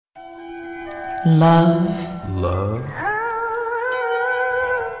Love. Love.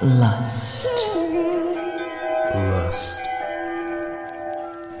 Lust. Lust.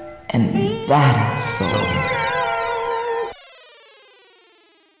 And badass soul.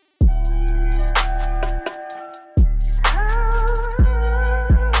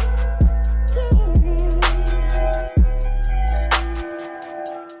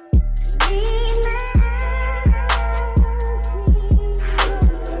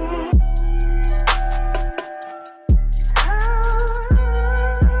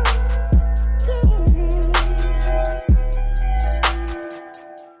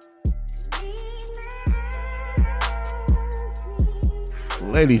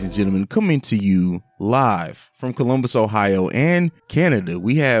 Ladies and gentlemen, coming to you live from Columbus, Ohio and Canada,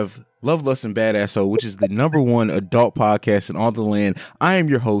 we have Love, Lust, and Badass Soul, which is the #1 adult podcast in all the land. I am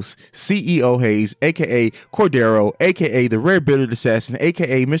your host, CEO Hayes, a.k.a. Cordero, a.k.a. the Rare Bearded Assassin,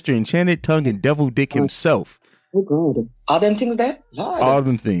 a.k.a. Mr. Enchanted Tongue and Devil Dick himself. Oh, God. All them things there? Lord. All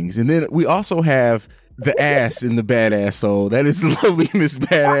them things. And then we also have the ass in the Badass Soul. That is the lovely Miss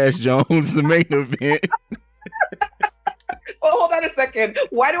Badass Jones, the main event. Oh, hold on a second.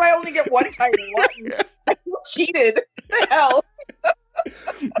 Why do I only get one title? What? I cheated. The hell?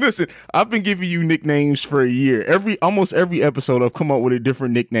 Listen, I've been giving you nicknames for a year. Almost every episode, I've come up with a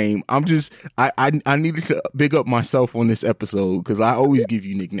different nickname. I needed to big up myself on this episode because I always give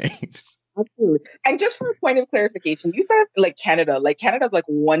you nicknames. Absolutely. And just for a point of clarification, you said like Canada. Like Canada's like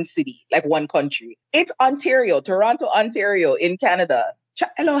one city, like one country. It's Ontario, Toronto, Ontario in Canada.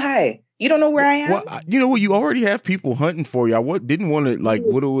 Hello, hi. You don't know where I am? Well, you know what? You already have people hunting for you. I didn't want to like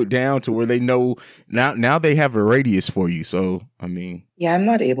whittle it down to where they know now they have a radius for you. So, I mean. Yeah, I'm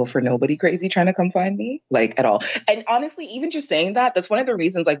not able for nobody crazy trying to come find me, like at all. And honestly, even just saying that's one of the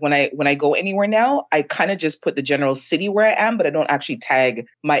reasons, like when I go anywhere now, I kind of just put the general city where I am, but I don't actually tag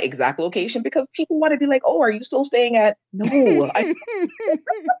my exact location because people want to be like, oh, are you still staying at? No.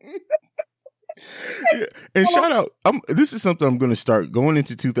 Yeah. And shout out, this is something I'm going to start going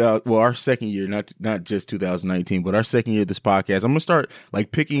into 2000. Well, our second year, not just 2019, but our second year of this podcast. I'm going to start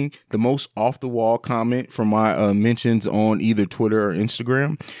like picking the most off the wall comment from my mentions on either Twitter or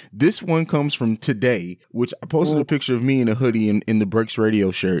Instagram. This one comes from today, which I posted a picture of me in a hoodie in the Breaks Radio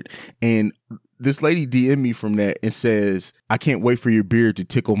shirt. And this lady DM'd me from that and says, I can't wait for your beard to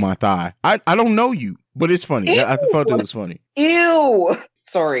tickle my thigh. I don't know you, but it's funny. I thought it was funny. Ew.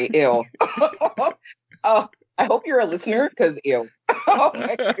 Sorry, ew. Oh, I hope you're a listener, because ew. Oh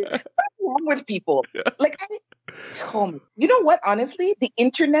my God. What's wrong with people? Like, you know what? Honestly, the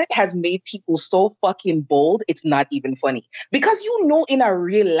internet has made people so fucking bold, it's not even funny. Because in a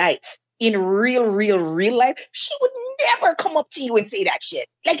real life, in real life, she would never come up to you and say that shit.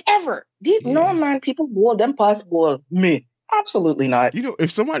 Like, ever. No, man, people bold, them past bold. Me. Absolutely not.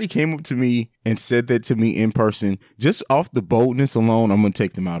 If somebody came up to me and said that to me in person, just off the boldness alone, I'm going to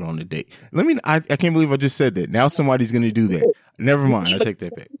take them out on a date. I can't believe I just said that. Now somebody's going to do that. Never mind. I take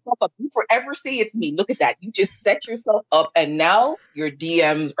that back. You forever say it's me. Look at that. You just set yourself up and now your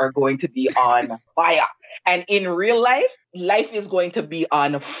DMs are going to be on fire. And in real life is going to be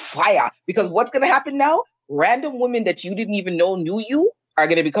on fire. Because what's going to happen now? Random women that you didn't even know knew you are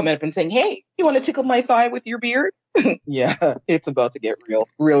going to be coming up and saying, hey, you want to tickle my thigh with your beard? Yeah, it's about to get real.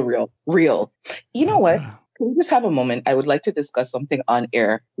 You know what? Can we just have a moment? I would like to discuss something on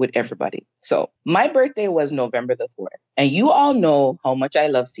air with everybody. So my birthday was November the 4th. And you all know how much I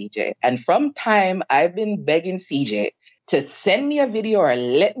love CJ. And from time, I've been begging CJ to send me a video or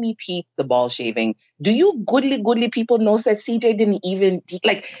let me peep the ball shaving. Do you goodly people know that CJ didn't even,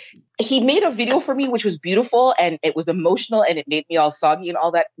 he made a video for me, which was beautiful and it was emotional and it made me all soggy and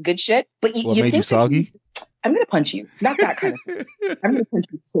all that good shit. But what made you soggy? I'm going to punch you. Not that kind of stuff. I'm going to punch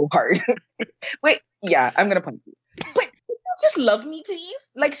you so hard. Wait, yeah, I'm going to punch you. But could you just love me,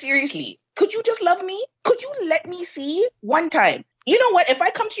 please? Like, seriously, could you just love me? Could you let me see one time? You know what? If I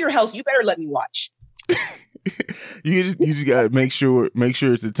come to your house, you better let me watch. You just gotta make sure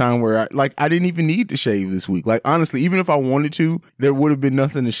it's a time where I didn't even need to shave this week. Like, honestly, even if I wanted to, there would have been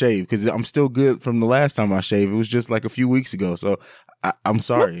nothing to shave because I'm still good from the last time I shaved. It was just like a few weeks ago. So I'm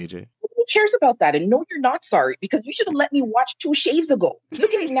sorry, AJ. Who cares about that? And no, you're not sorry because you should have let me watch 2 shaves ago.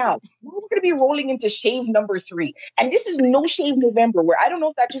 Look at it now. We're going to be rolling into shave number 3. And this is no shave November, where I don't know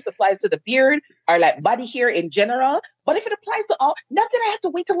if that just applies to the beard or like body hair in general. But if it applies to all, not that I have to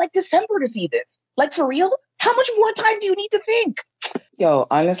wait till like December to see this. Like, for real? How much more time do you need to think? Yo,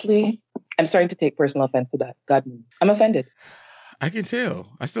 honestly, I'm starting to take personal offense to that. God, I'm offended. I can tell.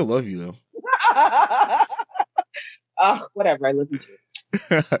 I still love you, though. Whatever. I love you too.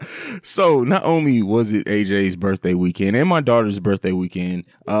 So not only was it AJ's birthday weekend and my daughter's birthday weekend,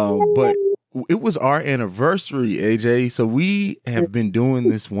 but it was our anniversary, AJ. So we have been doing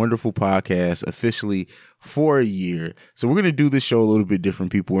this wonderful podcast officially for a year. So we're going to do this show a little bit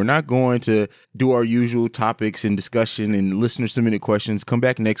different, people. We're not going to do our usual topics and discussion and listener submitted questions. Come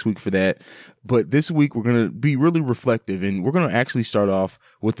back next week for that. But this week we're going to be really reflective, and we're going to actually start off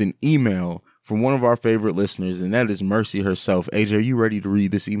with an email from one of our favorite listeners, and that is Mercy herself. AJ, are you ready to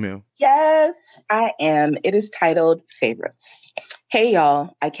read this email? Yes, I am. It is titled Favorites. Hey,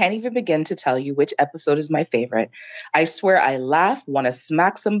 y'all. I can't even begin to tell you which episode is my favorite. I swear I laugh, want to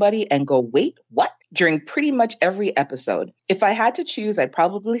smack somebody, and go, wait, what? During pretty much every episode. If I had to choose, I'd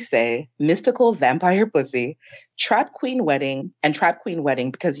probably say Mystical Vampire Pussy, Trap Queen Wedding, and Trap Queen Wedding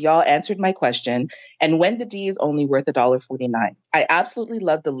because y'all answered my question, and When the D is Only Worth $1.49. I absolutely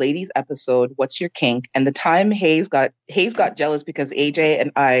love the ladies episode, What's Your Kink? And the time Hayes got jealous because AJ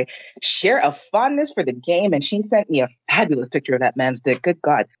and I share a fondness for the game, and she sent me a fabulous picture of that man's dick. Good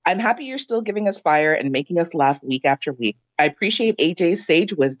God. I'm happy you're still giving us fire and making us laugh week after week. I appreciate AJ's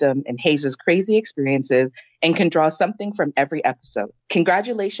sage wisdom and Hayes' crazy experiences and can draw something from every episode.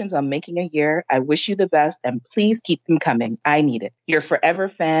 Congratulations on making a year. I wish you the best and please keep them coming. I need it. Your forever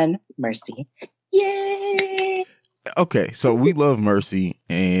fan, Mercy. Yay! Okay, so we love Mercy,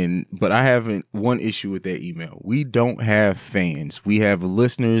 but I have one issue with that email. We don't have fans. We have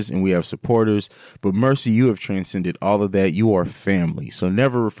listeners and we have supporters, but Mercy, you have transcended all of that. You are family. So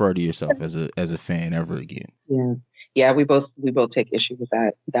never refer to yourself as a fan ever again. Yeah. Yeah, we both take issue with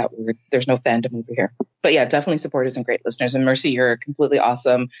that word. There's no fandom over here. But yeah, definitely supporters and great listeners. And Mercy, you're completely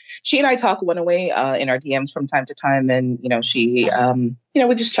awesome. She and I talk one way in our DMs from time to time. And, she,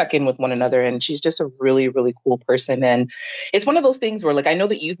 we just check in with one another. And she's just a really, really cool person. And it's one of those things where, I know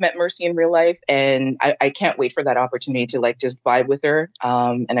that you've met Mercy in real life. And I can't wait for that opportunity to, just vibe with her.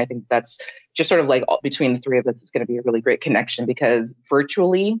 And I think that's just sort of between the three of us, it's going to be a really great connection because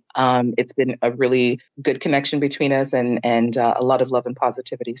virtually it's been a really good connection between us and a lot of love and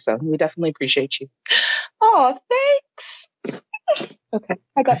positivity. So we definitely appreciate you. Oh, thanks. Okay,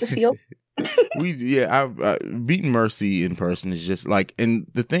 I got the feel. I've beaten Mercy in person is just and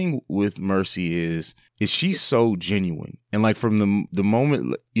the thing with Mercy is she's so genuine, and from the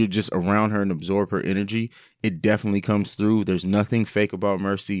moment you're just around her and absorb her energy, it definitely comes through. There's nothing fake about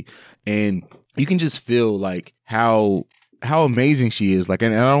Mercy, and you can just feel how amazing she is. And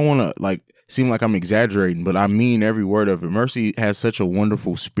I don't want to seem like I'm exaggerating, but I mean every word of it. Mercy has such a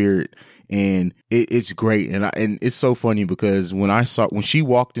wonderful spirit, and it's great. And it's so funny because when she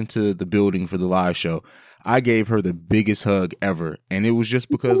walked into the building for the live show, I gave her the biggest hug ever. And it was just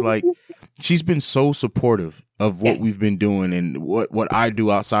because she's been so supportive of what we've been doing and what I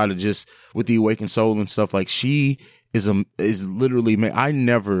do outside of just with the Awakened Soul and stuff. She is literally, man, I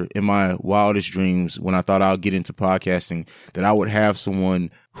never in my wildest dreams, when I thought I'll get into podcasting, that I would have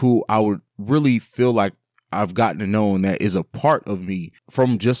someone who I would really feel like I've gotten to know and that is a part of me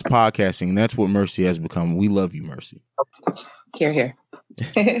from just podcasting. And that's what Mercy has become. We love you, Mercy. Hear.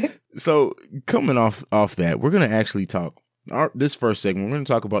 So coming off that, we're going to actually talk. This first segment, we're going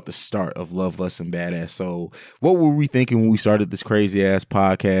to talk about the start of Love Less and Badass. So what were we thinking when we started this crazy ass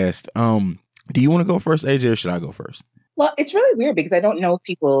podcast? Do you want to go first, AJ, or should I go first? Well, it's really weird because I don't know if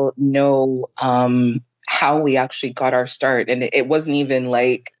people know how we actually got our start. And it wasn't even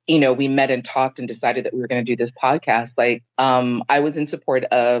we met and talked and decided that we were going to do this podcast. I was in support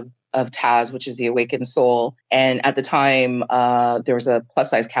of Taz, which is the Awakened Soul. And at the time, there was a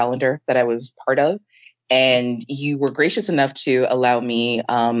plus size calendar that I was part of. And you were gracious enough to allow me,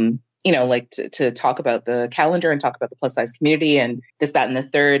 to talk about the calendar and talk about the plus size community and this, that, and the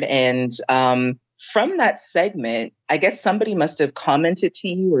third. And from that segment, I guess somebody must have commented to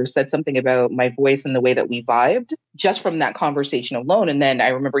you or said something about my voice and the way that we vibed just from that conversation alone. And then I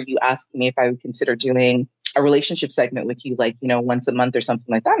remember you asking me if I would consider doing a relationship segment with you, once a month or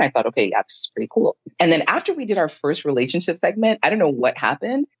something like that. And I thought, okay, yeah, this is pretty cool. And then after we did our first relationship segment, I don't know what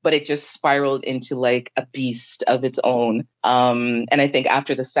happened, but it just spiraled into a beast of its own. And I think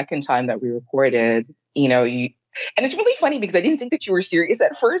after the second time that we recorded, and it's really funny because I didn't think that you were serious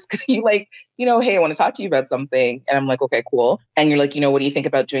at first because you hey, I want to talk to you about something. And I'm like, okay, cool. And you're like, what do you think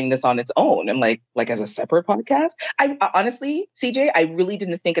about doing this on its own? I'm like as a separate podcast? I honestly, CJ, I really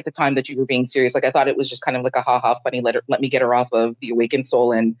didn't think at the time that you were being serious. I thought it was just kind of a haha funny, let me get her off of the Awakened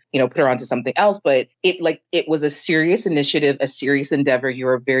Soul and, put her onto something else. But it was a serious initiative, a serious endeavor.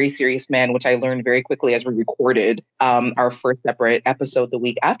 You're a very serious man, which I learned very quickly as we recorded our first separate episode the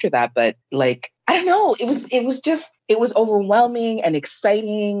week after that. But I don't know. It was overwhelming and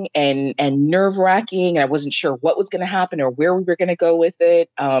exciting and nerve wracking. And I wasn't sure what was going to happen or where we were going to go with it.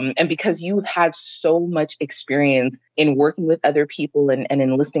 And because you've had so much experience in working with other people and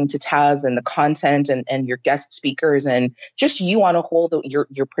in listening to Taz and the content and your guest speakers and just you on a whole,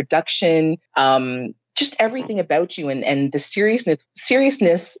 your production, just everything about you and the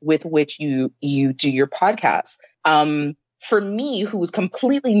seriousness with which you do your podcast. For me, who was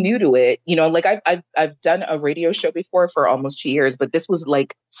completely new to it, like I've done a radio show before for almost 2 years, but this was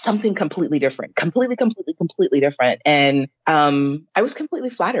like something completely different, completely different. And I was completely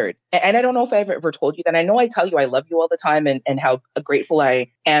flattered. And I don't know if I've ever told you that. I know I tell you I love you all the time and how grateful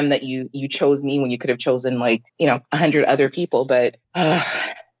I am that you chose me when you could have chosen 100 other people. But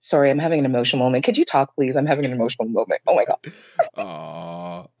sorry, I'm having an emotional moment. Could you talk, please? I'm having an emotional moment. Oh my God.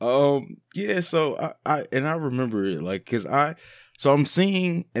 Yeah. So I remember it so I'm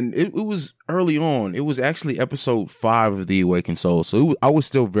seeing, and it was early on. It was actually episode 5 of The Awakened Soul. So I was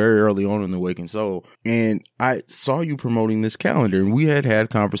still very early on in The Awakened Soul, and I saw you promoting this calendar, and we had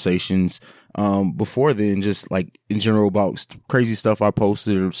conversations before then, just like in general about crazy stuff I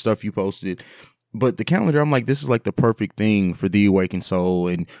posted or stuff you posted. But the calendar, I'm like, this is like the perfect thing for The Awakened Soul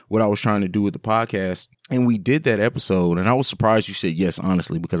and what I was trying to do with the podcast. And we did that episode, and I was surprised you said yes,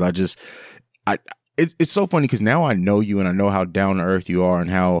 honestly, because it's so funny because now I know you and I know how down to earth you are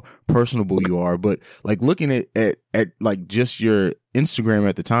and how personable you are. But like looking at like just your Instagram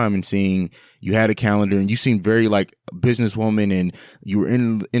at the time and seeing you had a calendar and you seemed very like a businesswoman and you were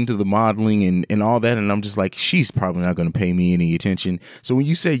into the modeling and all that. And I'm just like, she's probably not going to pay me any attention. So when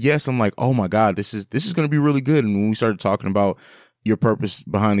you said yes, I'm like, oh my God, this is going to be really good. And when we started talking about your purpose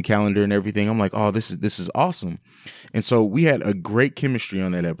behind the calendar and everything, I'm like, oh, this is awesome. And so we had a great chemistry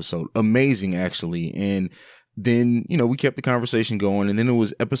on that episode. Amazing, actually. And then, we kept the conversation going. And then it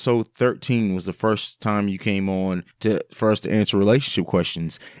was episode 13 was the first time you came on for us to answer relationship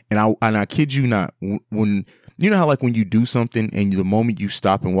questions. And I kid you not, when, how like when you do something and the moment you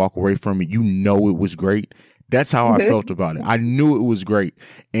stop and walk away from it, it was great. That's how I felt about it. I knew it was great.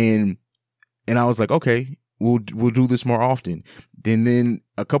 And I was like, okay, we'll do this more often. And then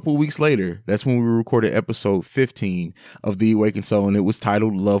a couple of weeks later, that's when we recorded episode 15 of The Awakened Soul, and it was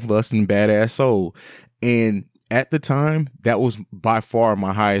titled Love, Lust, and Badass Soul. And at the time, that was by far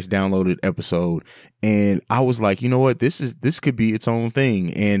my highest downloaded episode. And I was like, you know what? This could be its own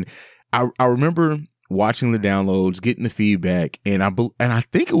thing. And I remember watching the downloads, getting the feedback, and I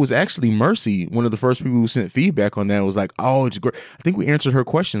think it was actually Mercy, one of the first people who sent feedback on that, was like, oh, it's great. I think we answered her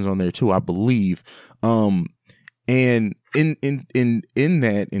questions on there too, I believe. And in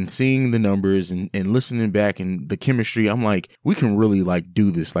that and seeing the numbers and listening back and the chemistry, I'm like, we can really like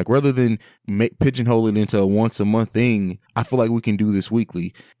do this. Like rather than pigeonhole it into a once a month thing, I feel like we can do this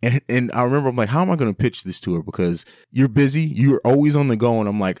weekly. And I remember I'm like, how am I going to pitch this to her? Because you're busy, you're always on the go. And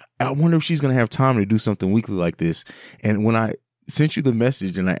I'm like, I wonder if she's going to have time to do something weekly like this. And when I sent you the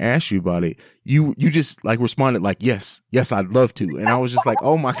message and I asked you about it, you just like responded like, yes, I'd love to. And I was just like,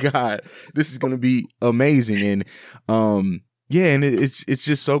 oh my God, this is going to be amazing. And, yeah, and it's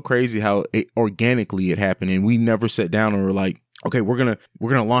just so crazy how organically it happened. And we never sat down and were like, okay, we're going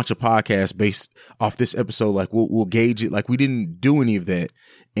to launch a podcast based off this episode. Like we'll gauge it. Like we didn't do any of that.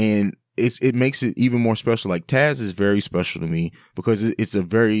 And it makes it even more special. Like Taz is very special to me because it's a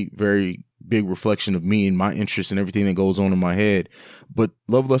very, very big reflection of me and my interests and everything that goes on in my head. But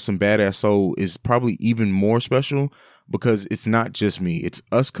Love, Lust, and Badass Soul is probably even more special because it's not just me. It's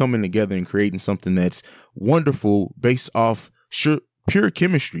us coming together and creating something that's wonderful based off pure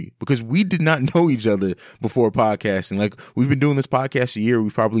chemistry, because we did not know each other before podcasting. Like we've been doing this podcast a year.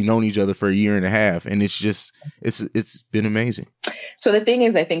 We've probably known each other for a year and a half. And it's been amazing. So the thing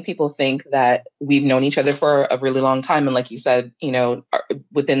is, I think people think that we've known each other for a really long time. And like you said,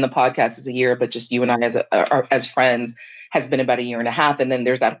 within the podcast is a year, but just you and I as friends has been about a year and a half. And then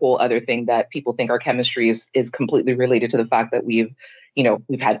there's that whole other thing that people think our chemistry is completely related to the fact that we've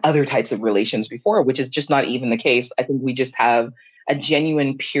had other types of relations before, which is just not even the case. I think we just have a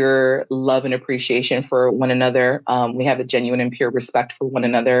genuine, pure love and appreciation for one another. We have a genuine and pure respect for one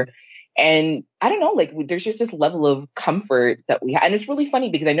another. And I don't know, like there's just this level of comfort that we have. And it's really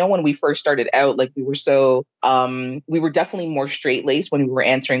funny because I know when we first started out, like we were definitely more straight laced when we were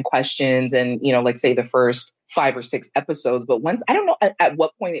answering questions and, like say the first 5 or 6 episodes. But once, I don't know at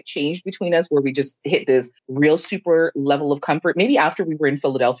what point it changed between us where we just hit this real super level of comfort. Maybe after we were in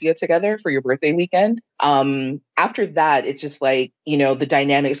Philadelphia together for your birthday weekend. After that, it's just like, the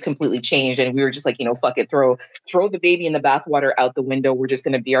dynamics completely changed. And we were just like, fuck it, throw the baby in the bathwater out the window. We're just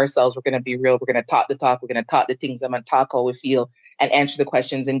going to be ourselves. We're going to be real. We're going to talk the talk. We're going to talk the things I'm going to talk how we feel. and answer the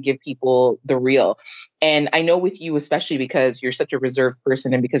questions and give people the real. And I know with you, especially because you're such a reserved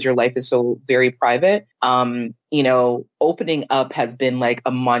person and because your life is so very private, opening up has been like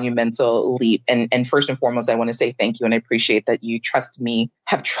a monumental leap. And first and foremost, I want to say thank you. And I appreciate that you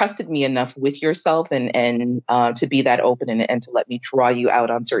have trusted me enough with yourself and to be that open and to let me draw you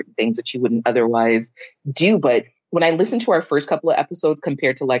out on certain things that you wouldn't otherwise do. But when I listened to our first couple of episodes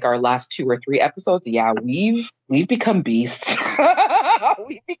compared to like our last 2 or 3 episodes, yeah, we've become beasts.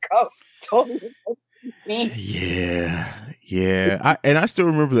 We've become totally beasts. Yeah. I still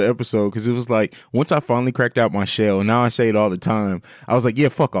remember the episode because it was like once I finally cracked out my shell, and now I say it all the time. I was like, yeah,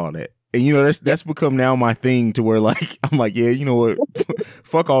 fuck all that. And that's become now my thing to where like I'm like, yeah, you know what,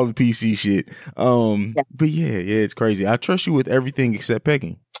 fuck all the PC shit. But yeah, it's crazy. I trust you with everything except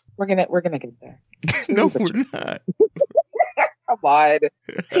pegging. We're gonna get there. No, we're not. Come on.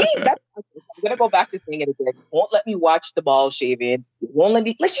 See, I'm gonna go back to saying it again. You won't let me watch the ball shaving. You won't let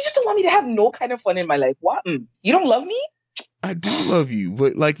me, like, you just don't want me to have no kind of fun in my life. What? You don't love me? I do love you,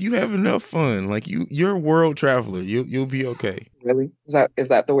 but like you have enough fun. Like you're a world traveler. You'll be okay. Really? Is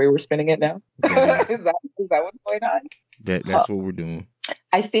that the way we're spinning it now? Is that what's going on? That's what we're doing.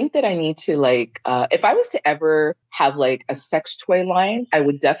 I think that I need to if I was to ever have like a sex toy line, I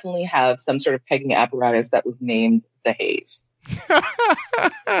would definitely have some sort of pegging apparatus that was named the Haze.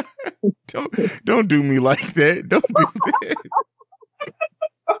 Don't do me like that. Don't do that.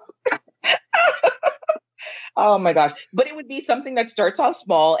 Oh my gosh. But it would be something that starts off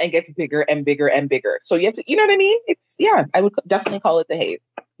small and gets bigger and bigger and bigger. So you have to, you know what I mean? I would definitely call it the Haze.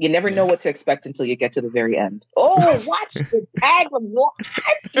 You never know what to expect until you get to the very end. Oh, watch the tag of what?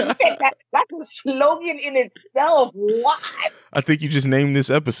 Look at that. That's a slogan in itself. What? I think you just named this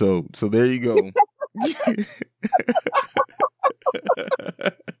episode. So there you go.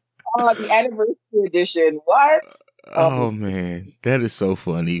 Oh, the anniversary edition. What? Oh man, that is so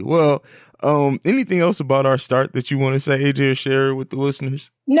funny. Well, anything else about our start that you want to say, AJ, or share with the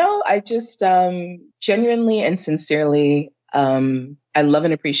listeners? No, I just genuinely and sincerely, I love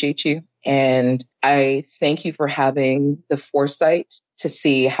and appreciate you. And I thank you for having the foresight to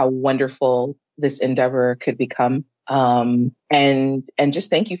see how wonderful this endeavor could become. And just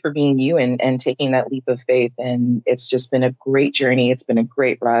thank you for being you and taking that leap of faith. And it's just been a great journey. It's been a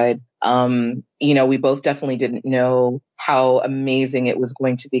great ride. We both definitely didn't know how amazing it was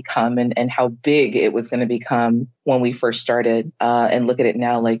going to become and how big it was going to become when we first started. And look at it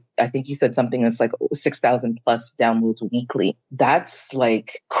now. Like, I think you said something that's like 6,000 plus downloads weekly. That's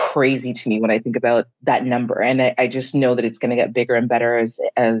like crazy to me when I think about that number. And I just know that it's going to get bigger and better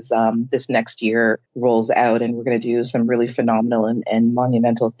as this next year rolls out, and we're going to do some really phenomenal and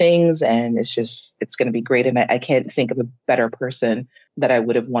monumental things. And it's going to be great. And I can't think of a better person that I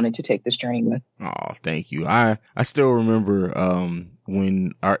would have wanted to take this journey with. Oh, thank you. I still remember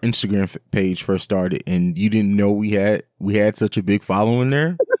when our Instagram page first started and you didn't know we had such a big following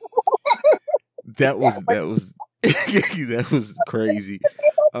there. That was that was crazy.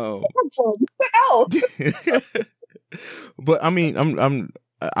 What the hell? But I mean,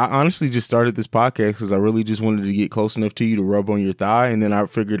 I honestly just started this podcast because I really just wanted to get close enough to you to rub on your thigh, and then I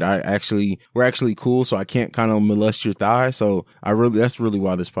figured we're actually cool, so I can't kind of molest your thigh. So that's really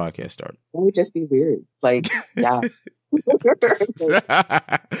why this podcast started. It would just be weird, like, yeah. The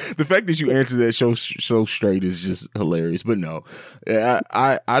fact that you answered that so straight is just hilarious. But no,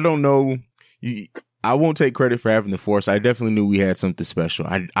 I don't know. I won't take credit for having the force. I definitely knew we had something special.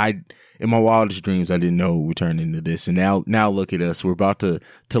 I in my wildest dreams, I didn't know we turned into this. And now look at us. We're about to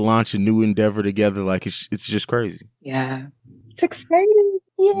launch a new endeavor together. Like it's just crazy. Yeah. It's exciting.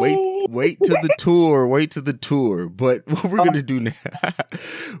 Yay. Wait to the tour. Wait to the tour. But what we're going to do now,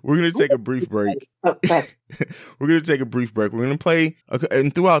 we're going to take a brief break. Okay. We're going to take a brief break. We're going to play,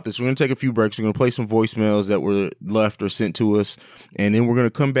 and throughout this, we're going to take a few breaks. We're going to play some voicemails that were left or sent to us. And then we're going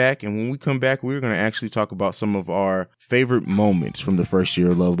to come back. And when we come back, we're going to actually talk about some of our favorite moments from the first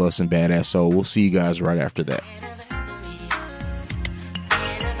year of Love, Lust, and Badass Soul. We'll see you guys right after that.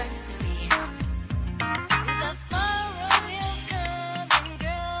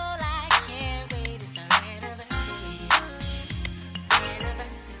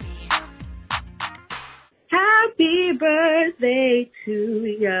 Happy birthday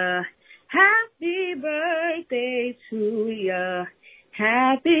to ya. Happy birthday to ya.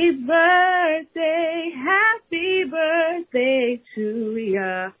 Happy birthday. Happy birthday to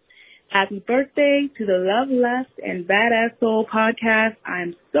ya. Happy birthday to the Love, Lust, and Badass Soul podcast.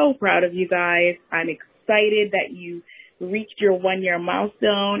 I'm so proud of you guys. I'm excited that you reached your 1-year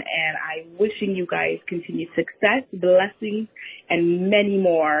milestone, and I'm wishing you guys continued success, blessings, and many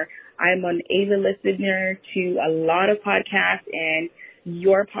more. I'm an avid listener to a lot of podcasts, and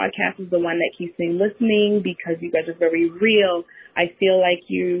your podcast is the one that keeps me listening because you guys are very real. I feel like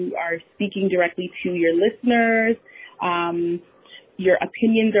you are speaking directly to your listeners. Your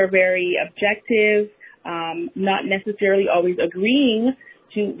opinions are very objective, not necessarily always agreeing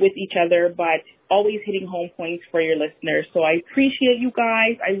with each other, but always hitting home points for your listeners. So I appreciate you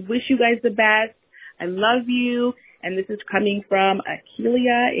guys. I wish you guys the best. I love you. And this is coming from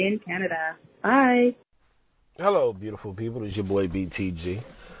Akelia in Canada. Bye. Hello, beautiful people. It's your boy BTG.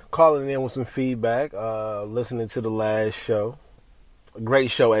 Calling in with some feedback, listening to the last show. A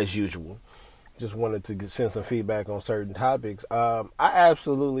great show as usual. Just wanted to send some feedback on certain topics. I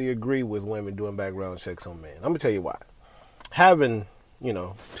absolutely agree with women doing background checks on men. I'm going to tell you why. Having,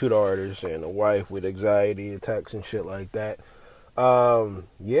 2 daughters and a wife with anxiety attacks and shit like that.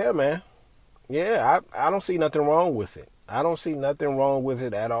 Yeah, man. Yeah, I don't see nothing wrong with it. I don't see nothing wrong with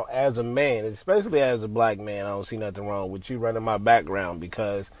it at all. As a man, especially as a black man, I don't see nothing wrong with you running my background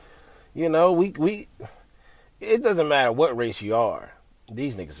because, we it doesn't matter what race you are.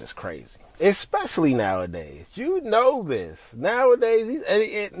 These niggas is crazy. Especially nowadays. You know this. Nowadays,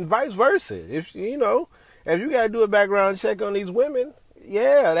 and vice versa. If you got to do a background check on these women,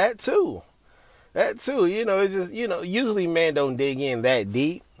 yeah, that too. It's just, usually men don't dig in that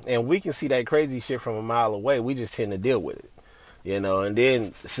deep. And we can see that crazy shit from a mile away. We just tend to deal with it, and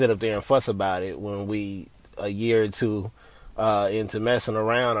then sit up there and fuss about it when we a year or two into messing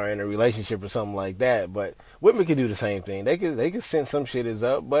around or in a relationship or something like that. But women can do the same thing. They can sense some shit is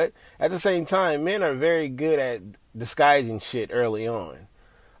up. But at the same time, men are very good at disguising shit early on.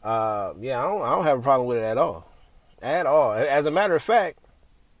 I don't have a problem with it at all. At all. As a matter of fact,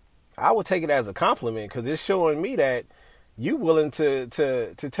 I would take it as a compliment because it's showing me that you willing to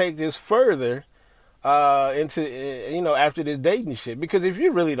take this further into after this dating shit. Because if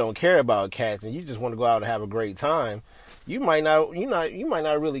you really don't care about cats and you just want to go out and have a great time, you might not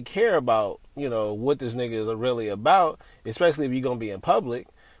really care about what this nigga is really about, especially if you're gonna be in public.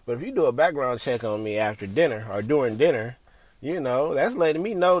 But if you do a background check on me after dinner or during dinner, that's letting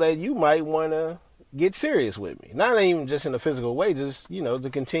me know that you might want to get serious with me. Not even just in a physical way, just to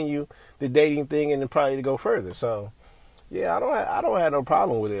continue the dating thing and then probably to go further. So. Yeah, I don't have no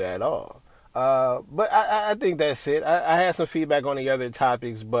problem with it at all. But I think that's it. I had some feedback on the other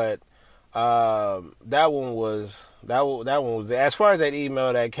topics, but that one was as far as that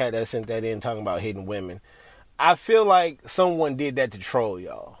email, that cat that sent that in talking about hitting women. I feel like someone did that to troll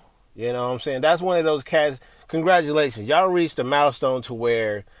y'all. You know what I'm saying? That's one of those cats. Congratulations, y'all reached a milestone to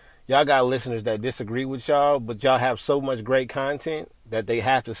where y'all got listeners that disagree with y'all, but y'all have so much great content that they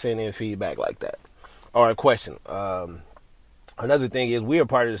have to send in feedback like that or a question. Another thing is we are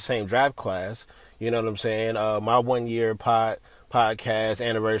part of the same draft class. You know what I'm saying? My 1 year podcast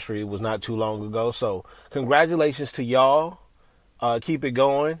anniversary was not too long ago. So congratulations to y'all. Keep it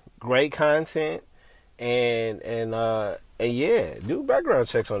going. Great content. And yeah, do background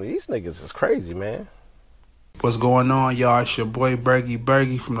checks on these niggas. It's crazy, man. What's going on, y'all? It's your boy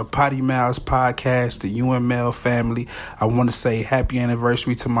Bergie from the Potty Mouths podcast, the UML family. I want to say happy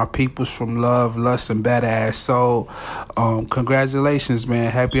anniversary to my peoples from Love, Lust, and Badass Soul. Congratulations,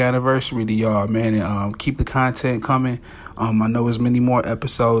 man. Happy anniversary to y'all, man. And keep the content coming. I know there's many more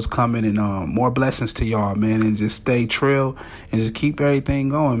episodes coming and more blessings to y'all, man. And just stay trill and just keep everything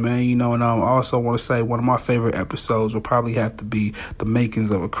going, man. And I also want to say one of my favorite episodes will probably have to be The Makings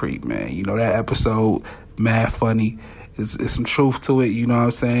of a Creep, man. That episode, mad funny. It's some truth to it, you know what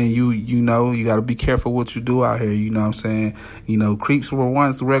I'm saying? You got to be careful what you do out here, you know what I'm saying? Creeps were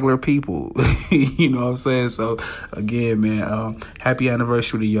once regular people, you know what I'm saying? So, again, man, happy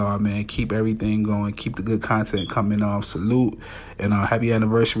anniversary to y'all, man. Keep everything going. Keep the good content coming. Salute. And happy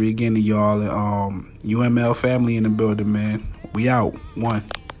anniversary again to y'all. And UML family in the building, man. We out. One.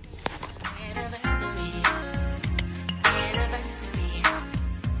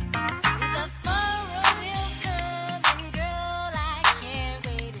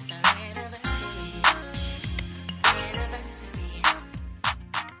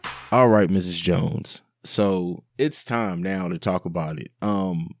 All right, Mrs. Jones. So it's time now to talk about it.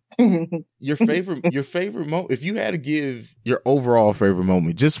 Your favorite moment. If you had to give your overall favorite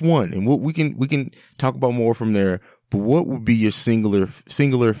moment, just one, and we can talk about more from there. But what would be your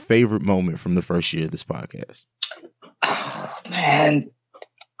singular favorite moment from the first year of this podcast? Oh, man.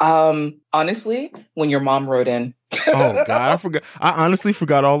 Honestly, when your mom wrote in. Oh God, I forgot. I honestly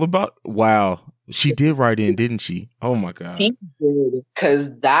forgot all about. Wow. She did write in, didn't she? Oh my God. She did,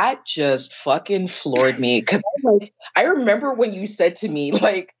 because that just fucking floored me. Because I remember when you said to me,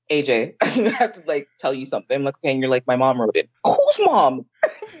 like, AJ, I have to tell you something. I'm like, okay, and you're like, my mom wrote it. Whose mom?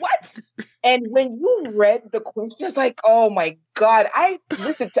 What? And when you read the question, it's like, oh my God, I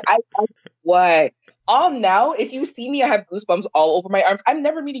what? All now, if you see me, I have goosebumps all over my arms. I'm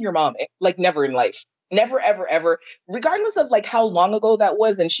never meeting your mom, like never in life. Never, ever, ever, regardless of like how long ago that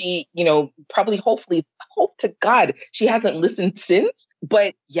was. And she, probably, hopefully, hope to God she hasn't listened since.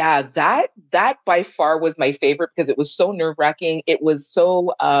 But yeah, that by far was my favorite because it was so nerve wracking. It was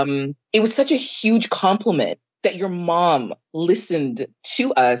such a huge compliment that your mom listened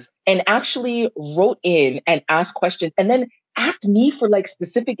to us and actually wrote in and asked questions and then asked me for like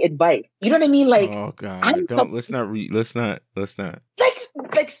specific advice. You know what I mean? Like, oh God, let's not.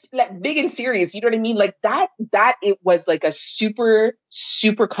 Like big and serious. You know what I mean? Like that it was like a super,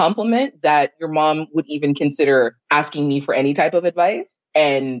 super compliment that your mom would even consider asking me for any type of advice.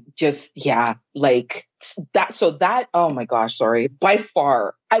 And just, yeah, like that. So that, oh my gosh, sorry. By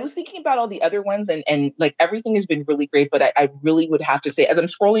far, I was thinking about all the other ones and like everything has been really great. But I really would have to say, as I'm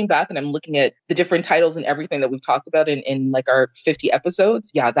scrolling back and I'm looking at the different titles and everything that we've talked about in like our 50 episodes.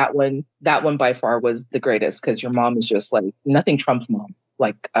 Yeah, that one by far was the greatest because your mom is just like nothing trumps mom.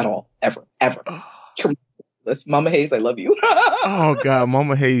 Like at all, ever. Mama Hayes, I love you. Oh God,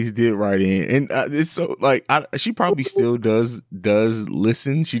 Mama Hayes did write in, and it's so like she probably still does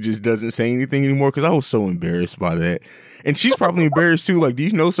listen. She just doesn't say anything anymore because I was so embarrassed by that, and she's probably embarrassed too. Like, do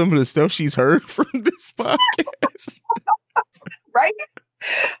you know some of the stuff she's heard from this podcast? Right?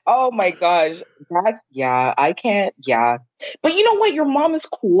 Oh my gosh. I can't. Yeah. But you know what? Your mom is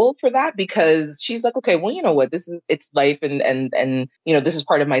cool for that because she's like, okay, well, you know what? It's life and this is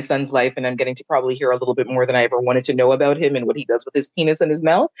part of my son's life and I'm getting to probably hear a little bit more than I ever wanted to know about him and what he does with his penis and his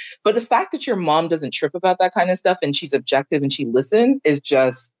mouth. But the fact that your mom doesn't trip about that kind of stuff and she's objective and she listens is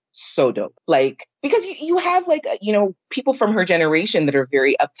just so dope. Like, because you have like, people from her generation that are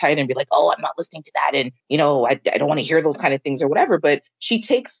very uptight and be like, oh, I'm not listening to that. And, I don't want to hear those kind of things or whatever. But she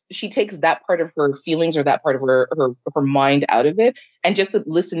takes that part of her feelings or that part of her mind out of it and just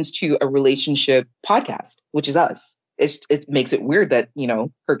listens to a relationship podcast, which is us. It makes it weird that,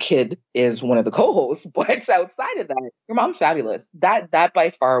 her kid is one of the co-hosts, but outside of that, your mom's fabulous. That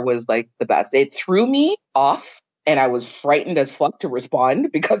by far was like the best. It threw me off. And I was frightened as fuck to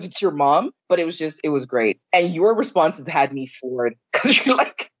respond because it's your mom, but it was great. And your responses had me floored because you're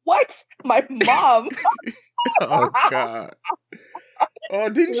like, what? My mom? Oh, God. Oh,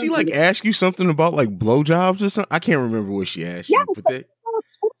 didn't she like ask you something about like blowjobs or something? I can't remember what she asked you. But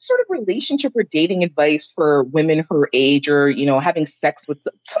some sort of relationship or dating advice for women her age or, having sex with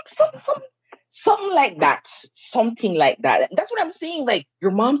something like that. Something like that. That's what I'm saying. Like,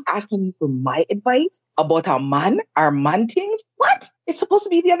 your mom's asking me for my advice about our man things. What? It's supposed to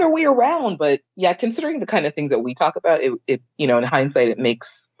be the other way around. But yeah, considering the kind of things that we talk about, it in hindsight, it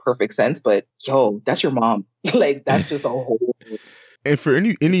makes perfect sense. But yo, that's your mom. Like, that's just a whole. And for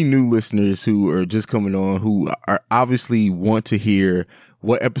any new listeners who are just coming on, who are obviously want to hear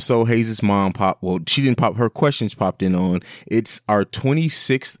what episode Hayes' mom she didn't pop, her questions popped in on. It's our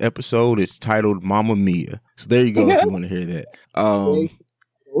 26th episode. It's titled Mama Mia. So there you go if you want to hear that. Oh,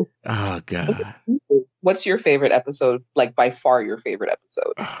 God. What's your favorite episode? Like, by far your favorite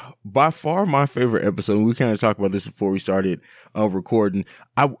episode? By far my favorite episode. We kind of talked about this before we started recording.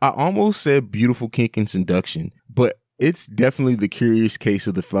 I almost said Beautiful Kink and Seduction, but it's definitely The Curious Case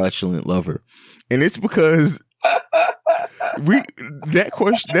of the Flatulent Lover. And it's because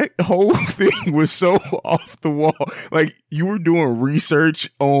that whole thing was so off the wall. Like, you were doing research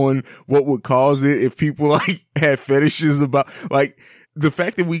on what would cause it if people like had fetishes about, like, the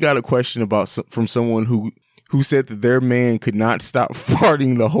fact that we got a question from someone who said that their man could not stop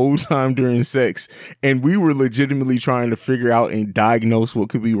farting the whole time during sex. And we were legitimately trying to figure out and diagnose what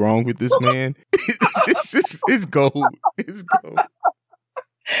could be wrong with this man. It's gold. It's gold.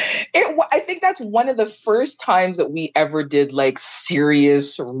 I think that's one of the first times that we ever did like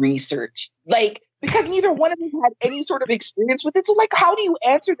serious research. Like, because neither one of us had any sort of experience with it. So like, how do you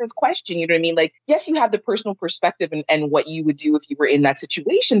answer this question? You know what I mean? Like, yes, you have the personal perspective and what you would do if you were in that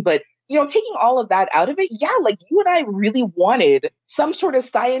situation, but taking all of that out of it, yeah, like you and I really wanted some sort of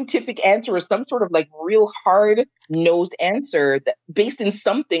scientific answer or some sort of like real hard-nosed answer that based in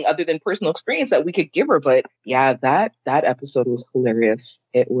something other than personal experience that we could give her. But yeah, that episode was hilarious.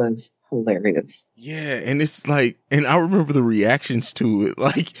 It was hilarious. Yeah, and it's like, and I remember the reactions to it.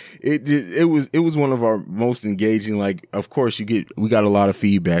 Like, it was one of our most engaging. Like, of course, we got a lot of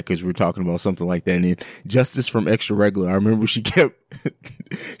feedback because we're talking about something like that. And then Justice from Extra Regular, I remember she kept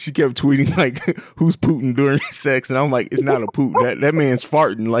tweeting like, "Who's Putin during sex?" And I'm like, "It's not a poot. That man's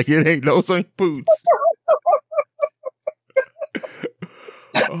farting. Like, it ain't no such poots."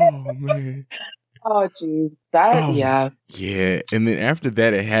 Oh man. Oh, jeez. That, Oh, yeah. Yeah, and then after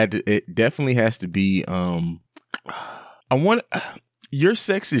that, it definitely has to be. I want Your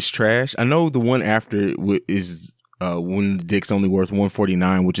Sex is Trash. I know the one after is When the Dick's Only Worth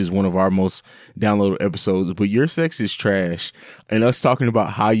 $149, which is one of our most downloaded episodes. But Your Sex is Trash, and us talking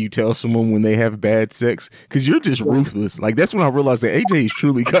about how you tell someone when they have bad sex, because you're just ruthless. Like, that's when I realized that AJ is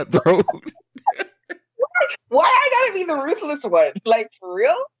truly cutthroat. Why I gotta be the ruthless one? Like, for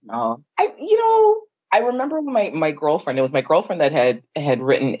real? No. I remember when my girlfriend, it was my girlfriend that had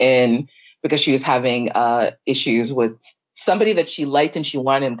written in because she was having issues with somebody that she liked and she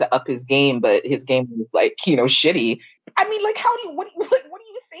wanted him to up his game, but his game was like, shitty. I mean, like, what do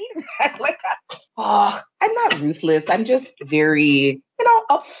you say to that? Like, I'm not ruthless. I'm just very,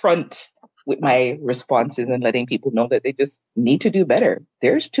 upfront with my responses and letting people know that they just need to do better.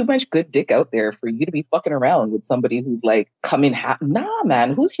 There's too much good dick out there for you to be fucking around with somebody who's like coming nah,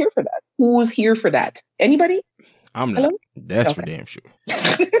 man, who's here for that? Who's here for that? Anybody? I'm not. Hello? That's Okay. for damn sure.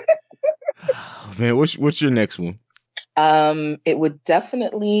 Man, what's your next one? It would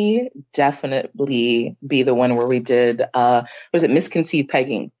definitely be the one where we did was it Misconceived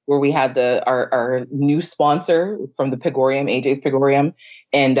Pegging, where we had our new sponsor from the Pegorium, AJ's Pegorium,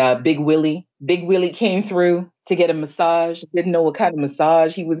 and Big Willie. Big Willie came through to get a massage. Didn't know what kind of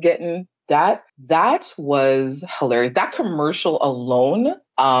massage he was getting. That was hilarious. That commercial alone,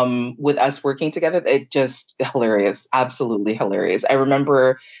 with us working together, it just hilarious, absolutely hilarious. I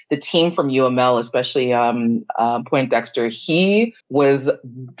remember the team from UML, especially Poindexter. He was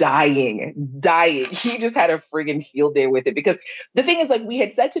dying. He just had a friggin' field day with it, because the thing is, like, we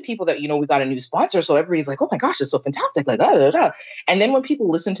had said to people that we got a new sponsor, so everybody's like, oh my gosh, it's so fantastic, like da da da. And then when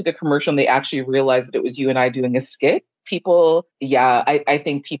people listened to the commercial and they actually realized that it was you and I doing a skit, people, I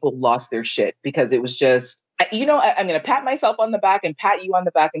think people lost their shit, because it was just, I'm going to pat myself on the back and pat you on the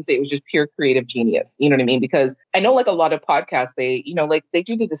back and say it was just pure creative genius. You know what I mean? Because I know, like, a lot of podcasts, they, they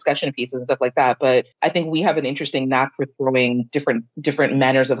do the discussion pieces and stuff like that. But I think we have an interesting knack for throwing different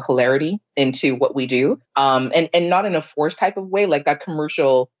manners of hilarity into what we do. And not in a forced type of way. Like that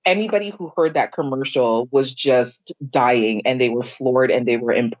commercial, anybody who heard that commercial was just dying, and they were floored and they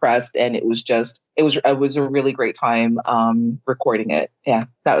were impressed. And it was a really great time recording it. Yeah,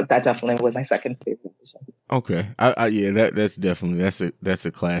 that definitely was my second favorite. Okay, that's definitely that's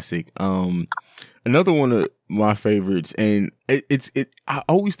a classic. Another one of my favorites, and I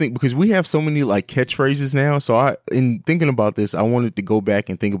always think, because we have so many like catchphrases now. So in thinking about this, I wanted to go back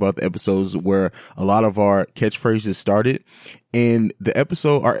and think about the episodes where a lot of our catchphrases started. And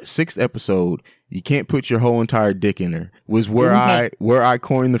our sixth episode, "You can't put your whole entire dick in her," was where I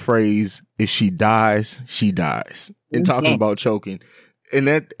coined the phrase, "If she dies, she dies," and talking about choking. And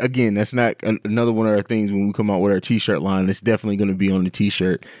that, again, that's not another one of our things when we come out with our t-shirt line. It's definitely going to be on the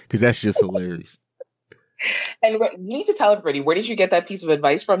t-shirt, because that's just hilarious. And you need to tell everybody, where did you get that piece of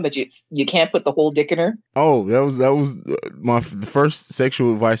advice from, that you can't put the whole dick in her? Oh, that was the first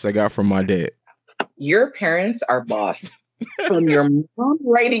sexual advice I got from my dad. Your parents are boss. From your mom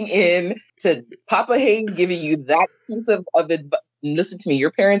writing in to Papa Hayes giving you that piece of advice. Listen to me,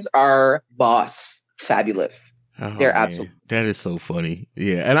 your parents are boss. Fabulous. Oh, They're man, absolutely. that is so funny.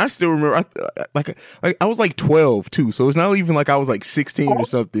 Yeah, and I still remember, I was like 12 too, so it's not even like I was like 16 or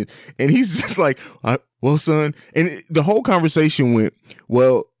something. And he's just like, "Well, son," and the whole conversation went,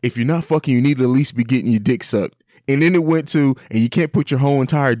 "Well, if you're not fucking, you need to at least be getting your dick sucked." And then it went to, "And you can't put your whole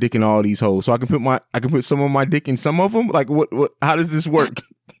entire dick in all these holes. So I can put some of my dick in some of them. Like, what? How does this work?"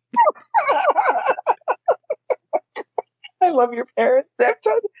 I love your parents.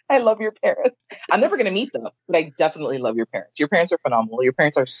 I love your parents. I'm never going to meet them, but I definitely love your parents. Your parents are phenomenal. Your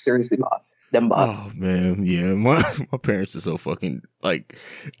parents are seriously boss. Them boss. Oh man, yeah. My parents are so fucking like,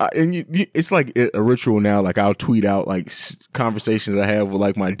 it's like a ritual now. Like, I'll tweet out like conversations I have with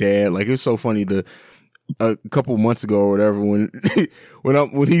like my dad. Like, it's so funny. A couple months ago or whatever, when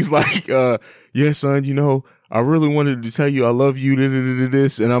he's like, "Yeah, son, I really wanted to tell you I love you,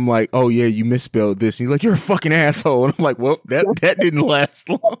 this," and I'm like, "Oh yeah, you misspelled this." And he's like, "You're a fucking asshole," and I'm like, "Well, that didn't last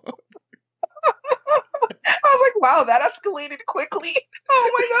long." I was like, wow, that escalated quickly.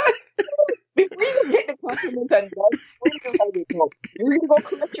 Oh my god! Before you take the compliment and you're going to go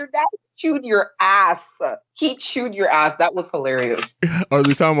correct your dad. Chewed your ass. He chewed your ass. That was hilarious. Or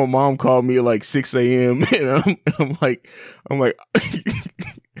the time my mom called me at like 6 a.m. and I'm like,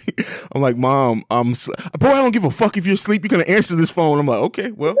 "Mom, bro, I don't give a fuck if you're asleep. You're gonna answer this phone." I'm like,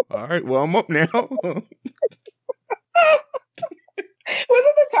 "Okay, well, all right, well, I'm up now." Was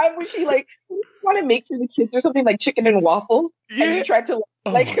it the time when she like want to make for the kids or something like chicken and waffles, and you try to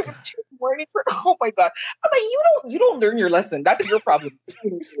morning for, oh my God. I was like, you don't learn your lesson. That's your problem.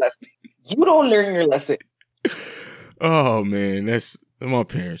 You don't learn your lesson. Oh man, that's my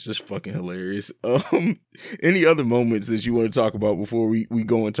parents. That's fucking hilarious. Any other moments that you want to talk about before we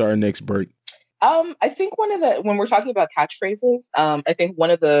go into our next break? I think when we're talking about catchphrases, I think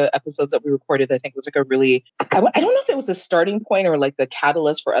one of the episodes that we recorded, I think was like a really, I don't know if it was a starting point or like the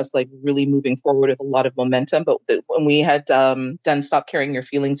catalyst for us like really moving forward with a lot of momentum. But when we had done Stop Carrying Your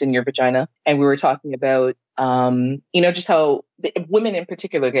Feelings in Your Vagina, and we were talking about, just how women in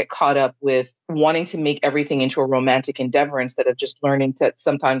particular get caught up with wanting to make everything into a romantic endeavor instead of just learning that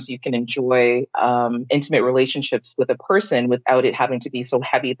sometimes you can enjoy intimate relationships with a person without it having to be so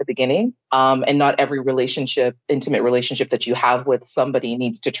heavy at the beginning. And not every intimate relationship that you have with somebody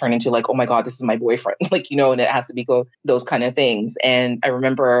needs to turn into like, oh my God, this is my boyfriend. And it has to be those kind of things. And I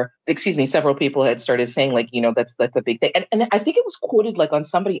remember, several people had started saying like, that's a big thing. And I think it was quoted like on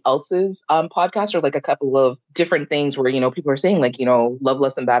somebody else's podcast, or like a couple of different things where, people are saying like, Love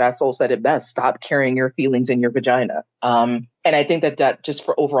Less and Badass Soul said it best, stop carrying your feelings in your vagina. And I think that just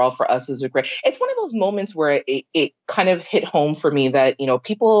for us is it's one of those moments where it kind of hit home for me that,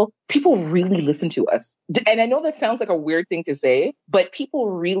 people really listen to us. And I know that sounds like a weird thing to say, but people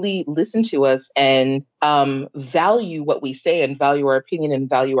really listen to us and value what we say and value our opinion and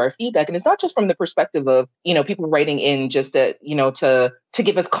value our feedback. And it's not just from the perspective of, people writing in just to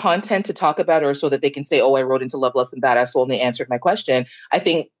give us content to talk about, or so that they can say, oh, I wrote into Love Less and Badass Soul and they answered my question. I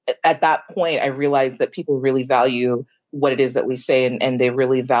think at that point, I realized that people really value what it is that we say, and they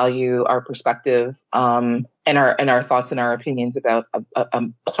really value our perspective and our thoughts and our opinions about a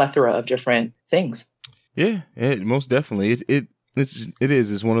plethora of different things. Yeah, most definitely. It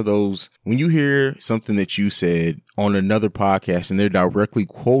is one of those, when you hear something that you said on another podcast and they're directly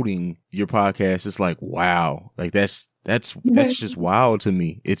quoting your podcast, it's like, wow, like that's just wild to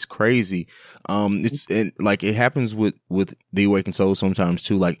me. It's crazy. It happens with The Awakened Soul sometimes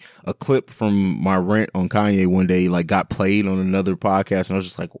too. Like a clip from my rant on Kanye one day, like got played on another podcast, and I was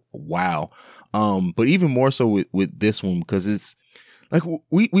just like, wow. But even more so with this one, because it's like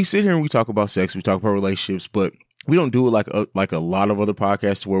we sit here and we talk about sex, we talk about relationships, but we don't do it like a lot of other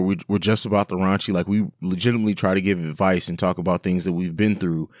podcasts where we're just about the raunchy. Like we legitimately try to give advice and talk about things that we've been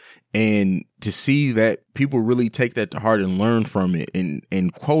through. And to see that people really take that to heart and learn from it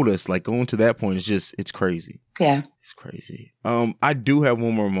and quote us, like going to that point, it's crazy. Yeah. It's crazy. I do have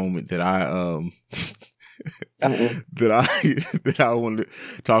one more moment that I that I want to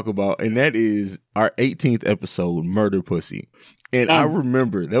talk about, and that is our 18th episode, Murder Pussy. And I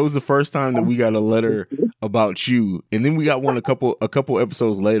remember that was the first time that we got a letter about you, and then we got one a couple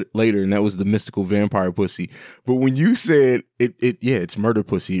episodes later, and that was the mystical vampire pussy. But when you said it's murder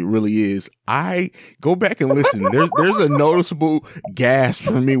pussy, it really is. I go back and listen. There's a noticeable gasp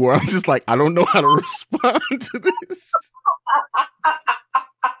from me where I'm just like, I don't know how to respond to this.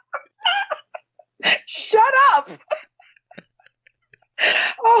 Shut up!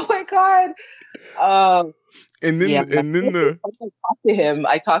 Oh my God. I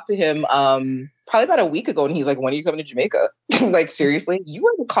talked to him probably about a week ago, and he's like, when are you coming to Jamaica? Like, seriously? You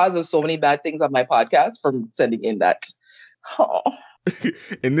were the cause of so many bad things on my podcast from sending in that. Oh.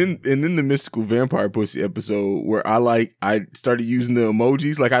 and then the mystical vampire pussy episode where I started using the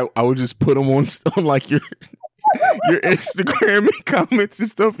emojis. Like I would just put them on like your Instagram and comments and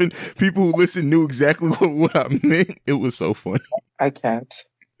stuff, and people who listen knew exactly what I meant. It was so funny. I can't.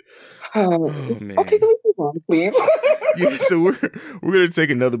 Oh man. Okay, can we move on, please? Yeah, so we're gonna take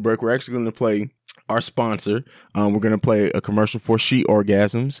another break. We're actually gonna play our sponsor. We're gonna play a commercial for She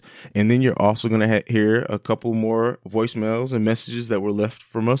Orgasms, and then you're also gonna hear a couple more voicemails and messages that were left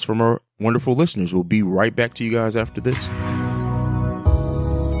from our wonderful listeners. We'll be right back to you guys after this.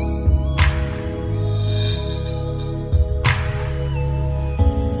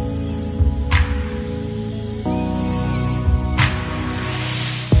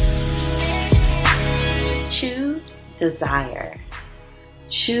 Desire.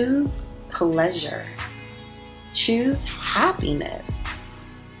 Choose pleasure. Choose happiness.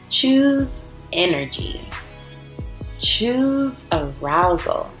 Choose energy. Choose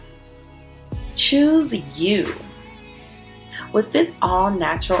arousal. Choose you. With this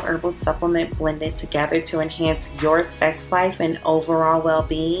all-natural herbal supplement blended together to enhance your sex life and overall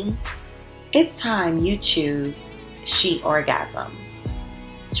well-being, it's time you choose She Orgasms.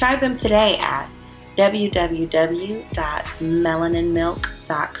 Try them today at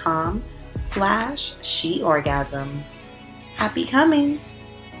www.melaninmilk.com/sheorgasms. Happy coming!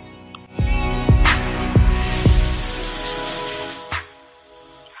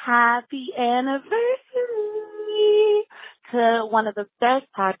 happy anniversary to one of the best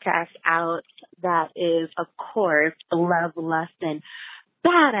podcasts out. That is, of course, Love, Lust, and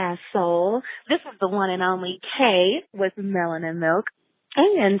Badass Soul. This is the one and only Kay with Melanin Milk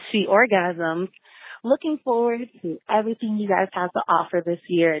and She Orgasms. Looking forward to everything you guys have to offer this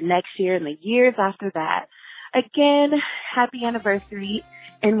year, next year, and the years after that. Again, happy anniversary,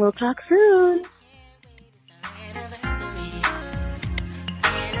 and we'll talk soon.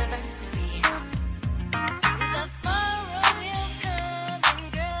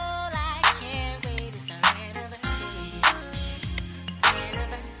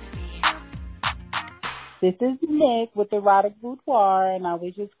 This is Nick with Erotic Boudoir, and I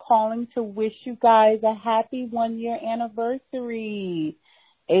was just calling to wish you guys a happy 1-year anniversary.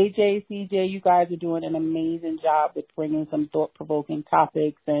 AJ, CJ, you guys are doing an amazing job with bringing some thought-provoking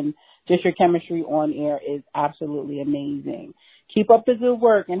topics, and just your chemistry on air is absolutely amazing. Keep up the good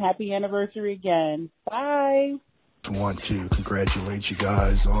work, and happy anniversary again. Bye. I want to congratulate you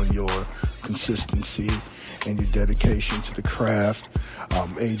guys on your consistency and your dedication to the craft.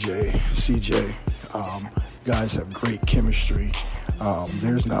 AJ, CJ, you guys have great chemistry.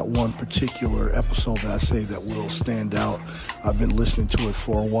 There's not one particular episode that I say that will stand out. I've been listening to it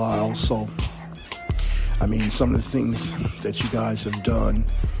for a while, so I mean, some of the things that you guys have done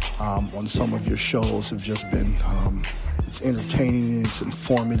on some of your shows have just been it's entertaining, it's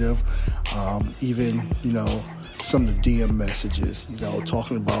informative. Even, you know, some of the DM messages, you know,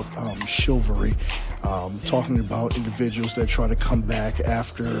 talking about chivalry, talking about individuals that try to come back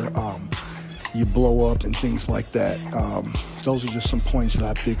after you blow up and things like that. Those are just some points that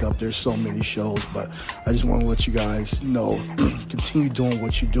I pick up. There's so many shows, but I just want to let you guys know, continue doing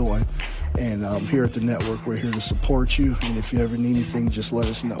what you're doing. And here at the network, we're here to support you. And if you ever need anything, just let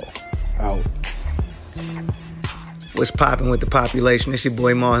us know. Out. What's popping with the population? It's your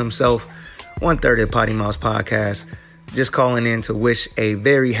boy Ma himself, 1/3 of the Potty Mouse Podcast. Just calling in to wish a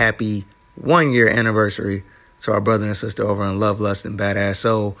very happy 1-year anniversary to our brother and sister over in Love, Lust, and Badass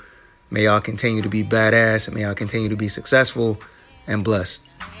Soul. May y'all continue to be badass, and may y'all continue to be successful and blessed.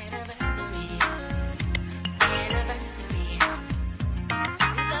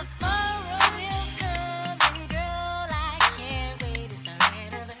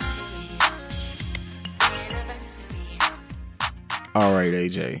 All right,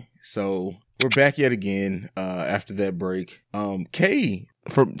 AJ. So we're back yet again after that break. Kay,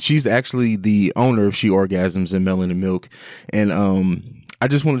 she's actually the owner of She Orgasms and Melanin Milk, and I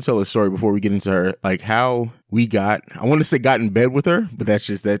just want to tell a story before we get into her, like how we got in bed with her, but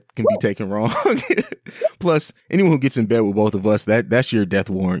that can be taken wrong. Plus, anyone who gets in bed with both of us, that's your death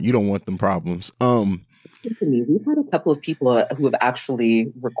warrant. You don't want them problems. We've had a couple of people who have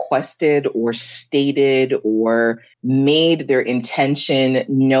actually requested or stated or made their intention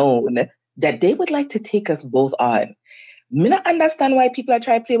known that they would like to take us both on. Me not understand why people are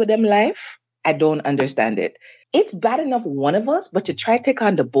trying to play with them life. I don't understand it. It's bad enough one of us, but to try to take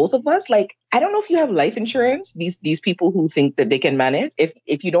on the both of us, like, I don't know if you have life insurance, these people who think that they can manage.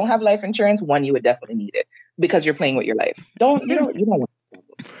 If you don't have life insurance, one, you would definitely need it because you're playing with your life. You don't want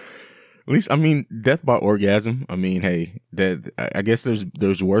problems. At least, I mean, death by orgasm. I mean, hey, I guess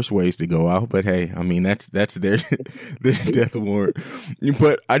there's worse ways to go out, but hey, I mean, that's their death warrant.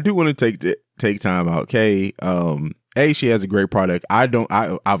 But I do want to take time out. Kay, she has a great product. I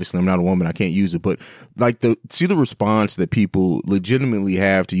obviously I'm not a woman. I can't use it, but like the response that people legitimately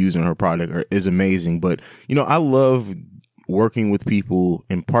have to using her product is amazing. But, you know, I love working with people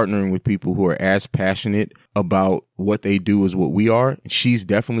and partnering with people who are as passionate about what they do as what we are. She's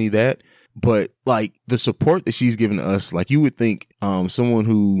definitely that. But like the support that she's given us, like you would think someone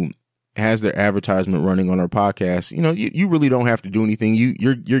who has their advertisement running on her podcast, you know, you really don't have to do anything.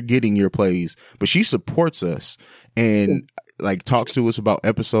 You're getting your plays, but she supports us and like talks to us about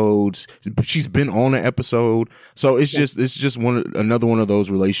episodes. She's been on an episode. So it's just another one of those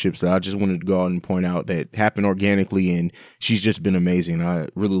relationships that I just wanted to go out and point out that happened organically, and she's just been amazing. I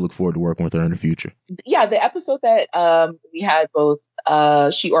really look forward to working with her in the future. Yeah, the episode that we had both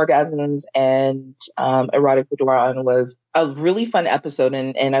She Orgasms and Erotic Boudoir on was a really fun episode,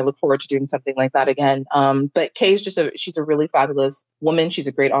 and I look forward to doing something like that again. But Kay is she's a really fabulous woman. She's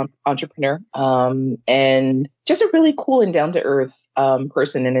a great entrepreneur, and just a really cool and down to earth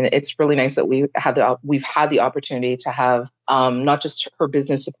person. And it's really nice that we've had the opportunity to have not just her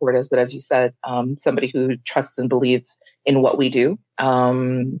business supporters, but as you said, somebody who trusts and believes in what we do,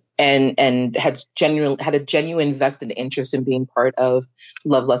 and had a genuine vested interest in being part of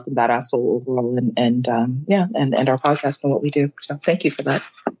Love, Lust, and Badass Soul overall, and our podcast and what we do. So thank you for that.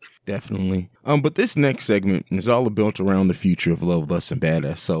 Definitely. But this next segment is all built around the future of Love, Lust, and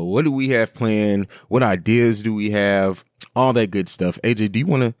Badass. So what do we have planned? What ideas do we have? All that good stuff. AJ, do you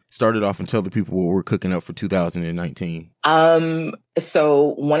want to start it off and tell the people what we're cooking up for 2019?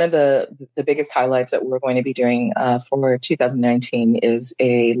 So one of the biggest highlights that we're going to be doing for 2019 is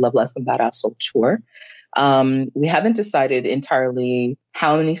a Love, Lust, and Badass Soul tour. We haven't decided entirely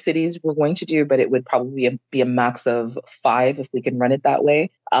how many cities we're going to do, but it would probably be a max of 5 if we can run it that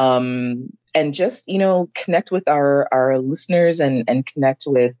way. And just, connect with our listeners and connect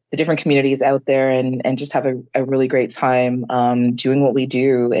with the different communities out there and just have a really great time doing what we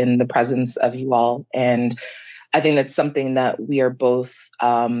do in the presence of you all. And I think that's something that we are both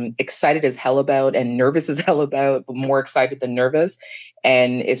excited as hell about and nervous as hell about, but more excited than nervous.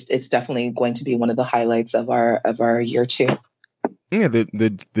 And it's definitely going to be one of the highlights of our year too. Yeah,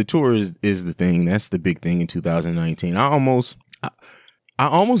 the tour is the thing. That's the big thing in 2019. I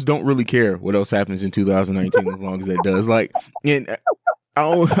almost don't really care what else happens in 2019 as long as that does. Like, and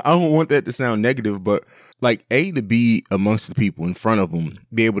I don't want that to sound negative, but like, to be amongst the people in front of them,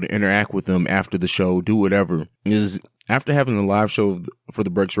 be able to interact with them after the show, do whatever, is after having a live show for the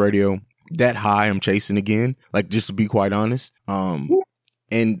Breaks Radio, that high I'm chasing again, like, just to be quite honest.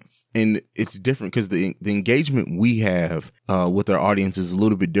 And it's different because the engagement we have with our audience is a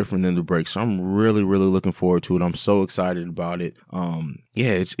little bit different than the break. So I'm really, really looking forward to it. I'm so excited about it.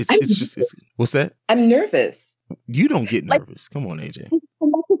 It's what's that? I'm nervous. You don't get nervous. Come on, AJ.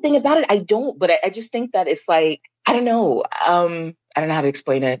 That's the thing about it. I don't, but I just think that it's like, I don't know. I don't know how to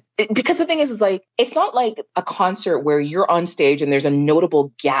explain it. Because the thing is like, it's not like a concert where you're on stage and there's a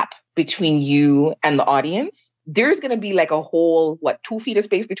notable gap between you and the audience. There's going to be like a whole, 2 feet of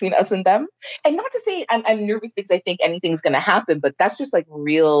space between us and them. And not to say I'm nervous because I think anything's going to happen, but that's just like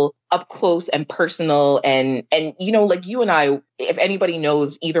real up close and personal. And like you and I, if anybody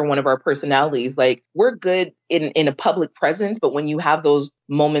knows either one of our personalities, like we're good in a public presence, but when you have those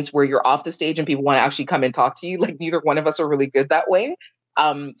moments where you're off the stage and people want to actually come and talk to you, like neither one of us are really good that way.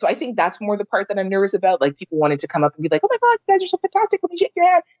 So I think that's more the part that I'm nervous about. Like people wanted to come up and be like, "Oh my God, you guys are so fantastic. Let me shake your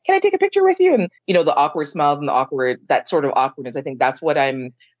hand. Can I take a picture with you?" And the awkward smiles and that sort of awkwardness. I think that's what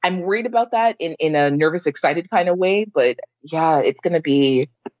I'm worried about, that in a nervous, excited kind of way. But yeah, it's going to be,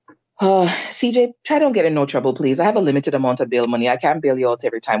 CJ, try don't get in no trouble, please. I have a limited amount of bail money. I can't bail you out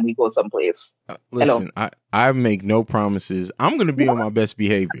every time we go someplace. Listen, I make no promises. I'm going to be on my best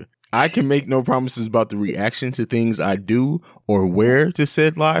behavior. I can make no promises about the reaction to things I do or wear to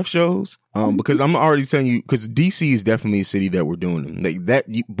said live shows. Because I'm already telling you, because DC is definitely a city that we're doing them. Like that,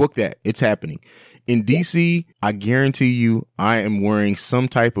 you book that. It's happening. In DC, I guarantee you, I am wearing some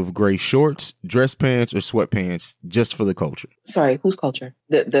type of gray shorts, dress pants, or sweatpants just for the culture. Sorry, whose culture?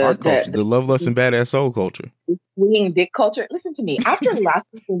 Our culture, the Love, Lust, and Badass Soul culture. Swinging dick culture. Listen to me. After last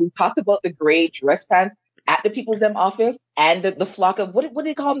week when we talked about the gray dress pants at the People's Dem office and the flock of, what do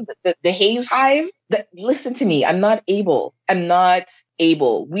they call them? The Haze Hive? Listen to me. I'm not able.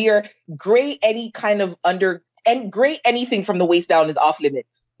 We are gray any kind of and gray anything from the waist down is off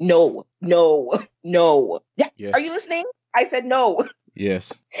limits. No. Yeah. Yes. Are you listening? I said no.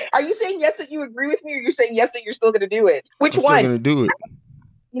 Yes. Are you saying yes that you agree with me, or you're saying yes that you're still going to do it? Which one? I'm still going to do it.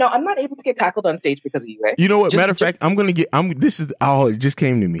 No, I'm not able to get tackled on stage because of you, right? You know what? Matter of fact, it just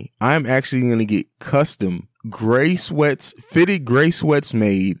came to me. I'm actually going to get custom fitted gray sweats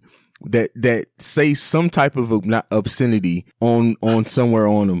made that say some type of obscenity on somewhere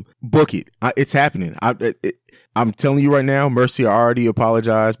on them. Book it. It's happening. I'm telling you right now, Mercy, I already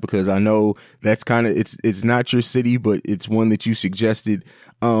apologized because I know that's kind of, it's not your city, but it's one that you suggested.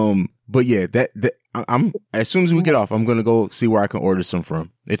 But yeah, I'm as soon as we get off, I'm gonna go see where I can order some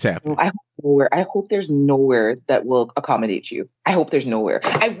from. It's happening. I hope there's nowhere that will accommodate you. I hope there's nowhere.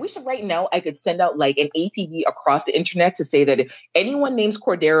 I wish right now I could send out like an APB across the internet to say that if anybody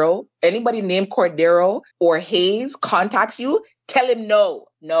named Cordero or Hayes contacts you, tell him no.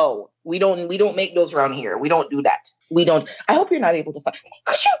 We don't make those around here. We don't do that. We don't. I hope you're not able to find.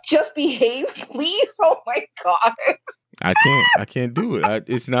 Could you just behave, please? Oh my God. I can't do it.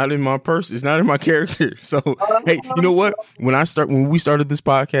 It's not in my purse. It's not in my character. So, hey, you know what? When we started this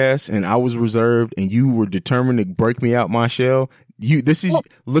podcast and I was reserved and you were determined to break me out my shell,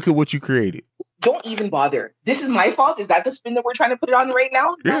 look at what you created. don't even bother. This is my fault. Is that the spin that we're trying to put it on right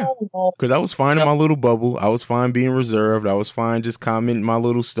now? Yeah. No. Because I was fine in my little bubble. I was fine being reserved. I was fine just commenting my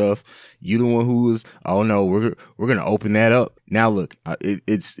little stuff. You the one who was, oh no, we're gonna open that up. Now look,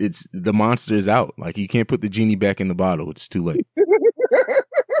 it's the monster is out. Like you can't put the genie back in the bottle. It's too late.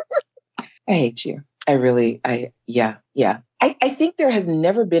 I hate you. Yeah. I think there has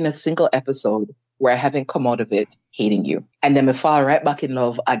never been a single episode where I haven't come out of it hating you. And then we fall right back in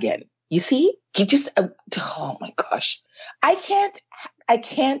love again. You see? You just, oh my gosh. I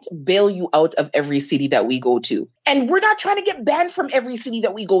can't bail you out of every city that we go to. And we're not trying to get banned from every city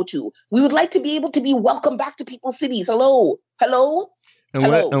that we go to. We would like to be able to be welcome back to people's cities. Hello?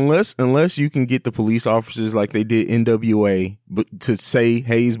 Unless you can get the police officers like they did NWA, but to say,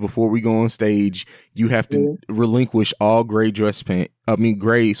 Hayes, before we go on stage, you have to relinquish all gray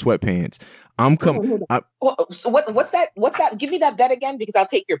sweatpants. I'm coming. So what's that? Give me that bet again, because I'll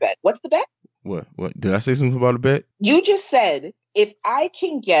take your bet. What's the bet? What did I say something about a bet? You just said if I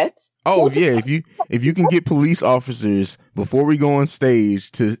can get. Oh yeah, if you can get police officers before we go on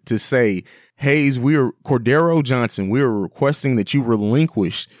stage to say, Hayes, Cordero Johnson, we are requesting that you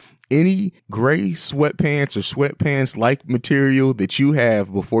relinquish any gray sweatpants or sweatpants like material that you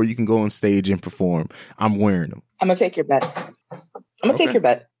have before you can go on stage and perform. I'm wearing them. I'm gonna take your bet. Take your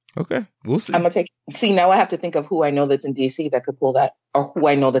bet. Okay, we'll see. I'm gonna see, now I have to think of who I know that's in DC that could pull that, or who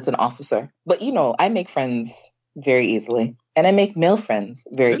I know that's an officer. But I make friends very easily, and I make male friends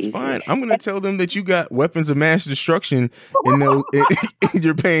very easily. That's fine. I'm gonna tell them that you got weapons of mass destruction in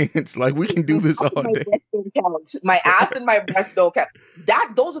your pants. Like we can do this all day. My ass and my breast don't count.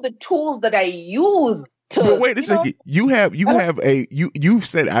 Those are the tools that I use. But wait a second. You've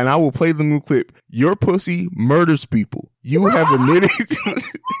said, and I will play the new clip. Your pussy murders people. You have admitted.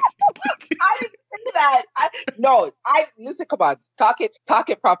 I didn't say that. Listen. Come on, talk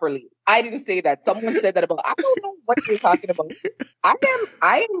it properly. I didn't say that. Someone said that about. I don't know what you're talking about.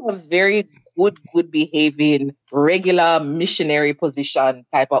 I am a very good behaving, regular missionary position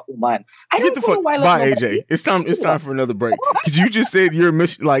type of woman. Get the fuck bye, AJ. It's time for another break because you just said you're a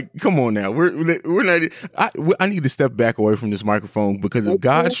mission. Like, come on now, we're not. I need to step back away from this microphone because if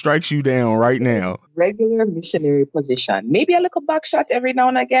God strikes you down right now, regular missionary position, maybe a little back shot every now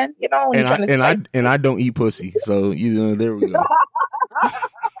and again, And I don't eat pussy, so there we go.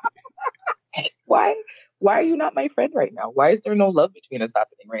 Why are you not my friend right now? Why is there no love between us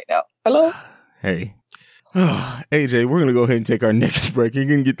happening right now? Hello? Hey. AJ, we're going to go ahead and take our next break. You're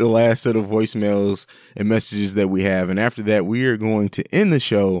going to get the last set of voicemails and messages that we have. And after that, we are going to end the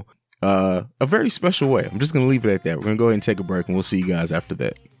show a very special way. I'm just going to leave it at that. We're going to go ahead and take a break, and we'll see you guys after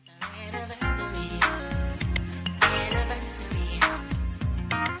that.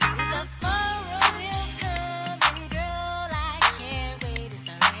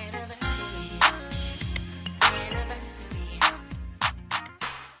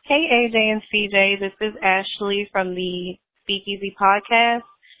 Hey, AJ and CJ, this is Ashley from the Speakeasy Podcast.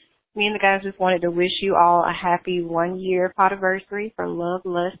 Me and the guys just wanted to wish you all a happy 1-year podiversary for Love,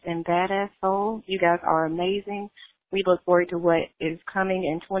 Lust, and Badass Soul. You guys are amazing. We look forward to what is coming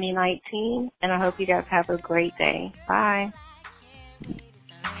in 2019, and I hope you guys have a great day. Bye.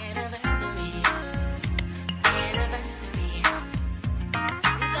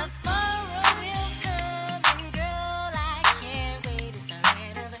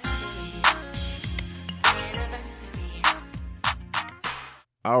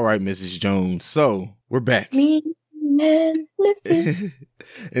 All right, Mrs. Jones. So we're back. Me and Mrs.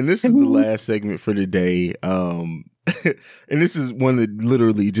 And this is the last segment for today. And this is one that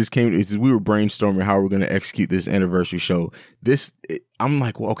literally just came. We were brainstorming how we're going to execute this anniversary show. I'm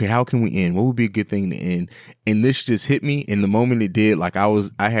like, well, okay, how can we end? What would be a good thing to end? And this just hit me. And the moment it did, like I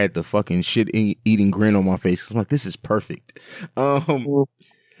had the fucking shit eating grin on my face. I'm like, this is perfect. So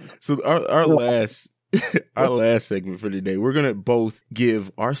our last. Our last segment for today, we're going to both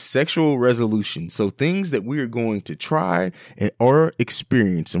give our sexual resolution. So things that we are going to try or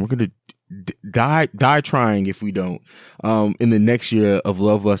experience, and we're going to die trying if we don't, in the next year of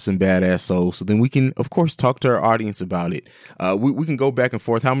Love, Lust, and Badass Soul. So then we can, of course, talk to our audience about it. We can go back and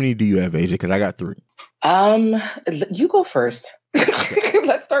forth. How many do you have, AJ? Because I got 3. You go first.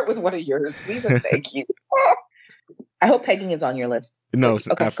 Let's start with one of yours, please and thank you. I hope pegging is on your list. No, it's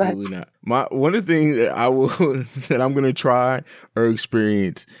absolutely not. One of the things that that I'm going to try or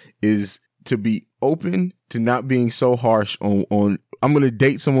experience is to be open to not being so harsh on I'm going to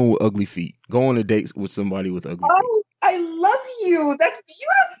date someone with ugly feet. Go on a date with somebody with ugly feet. Oh, I love you. That's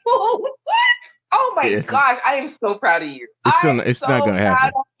beautiful. What? Oh my gosh, I am so proud of you. It's not going to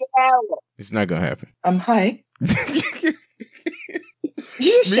happen. It's not going to happen. I'm high.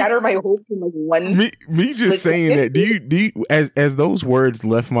 You just shatter my hopes in like one. Me just saying that. Do you as those words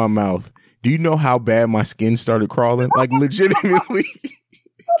left my mouth? Do you know how bad my skin started crawling? Like legitimately.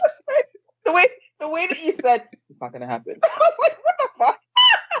 The way that you said it's not gonna happen. I was like, what the fuck?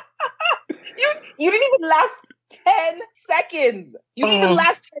 You didn't even last 10 seconds. You didn't even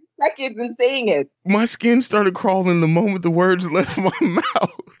last 10 seconds in saying it. My skin started crawling the moment the words left my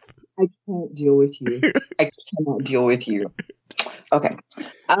mouth. I can't deal with you. I cannot deal with you. Okay.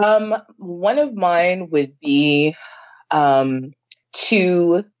 One of mine would be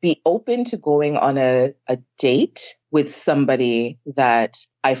to be open to going on a date with somebody that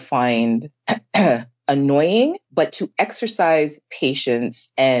I find annoying, but to exercise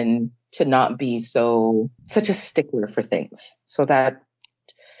patience and to not be such a stickler for things. So that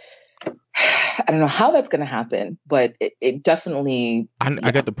I don't know how that's going to happen, but it definitely.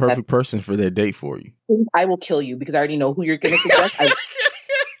 I got the perfect person for that date for you. I will kill you because I already know who you're going to suggest.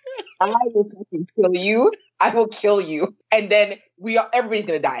 I will fucking kill you. I will kill you. And then everybody's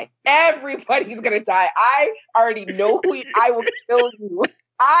going to die. Everybody's going to die. I already know I will kill you.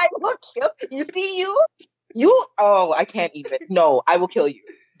 I will kill you. See you? Oh, I can't even. No, I will kill you.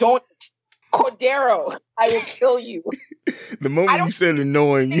 Don't. Cordero, I will kill you. The moment you said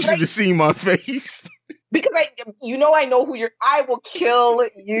annoying, you should have seen my face. Because I know who I will kill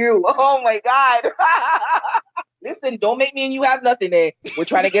you. Oh my God. Listen, don't make me and you have nothing, eh? We're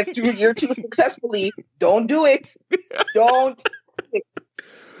trying to get through year 2 successfully. Don't do it. Don't.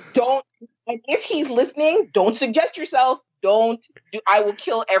 And if he's listening, don't suggest yourself. I will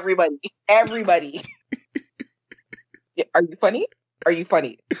kill everybody. Everybody. Are you funny? Are you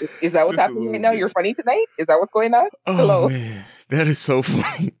funny? Is that what's happening right now? You're funny tonight? Is that what's going on? Oh, hello. Man. That is so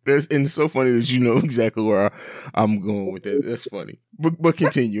funny. And it's so funny that you know exactly where I'm going with that. That's funny. But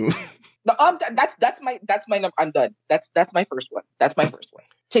continue. No, that's my I'm done. That's my first one. That's my first one.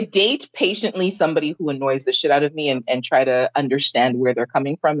 To date patiently somebody who annoys the shit out of me and try to understand where they're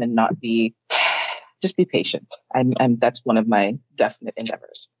coming from and not just be patient. I'm that's one of my definite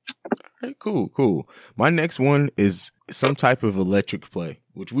endeavors. All right, cool. My next one is some type of electric play,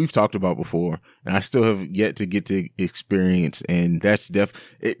 which we've talked about before, and I still have yet to get to experience. And that's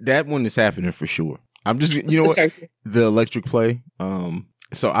that one is happening for sure. I'm just, you know what? The electric play.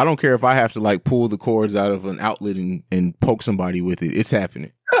 So I don't care if I have to like pull the cords out of an outlet and poke somebody with it. It's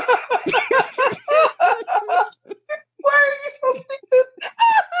happening. Why are you so stupid?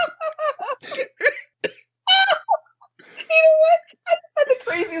 You know what? I had the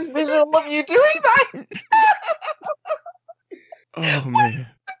craziest visual of you doing that. Oh man.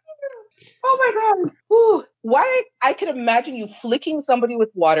 Oh my God. Ooh. Why I can imagine you flicking somebody with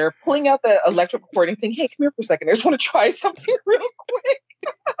water, pulling out the electrical cord and saying, hey, come here for a second. I just want to try something real quick.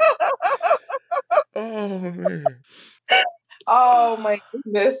 Oh man. Oh my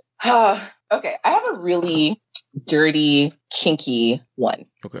goodness. Okay. I have a really dirty, kinky one.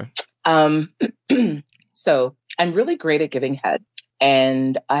 Okay. So I'm really great at giving head.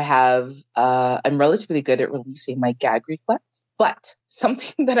 And I'm relatively good at releasing my gag reflex. But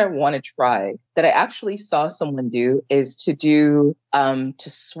something that I want to try that I actually saw someone do is to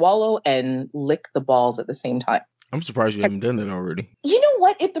swallow and lick the balls at the same time. I'm surprised you haven't done that already. You know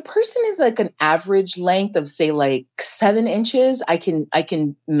what? If the person is like an average length of say like 7 inches, I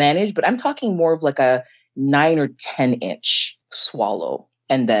can manage, but I'm talking more of like a 9 or 10 inch swallow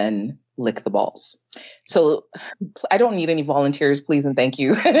and then lick the balls. So I don't need any volunteers, please and thank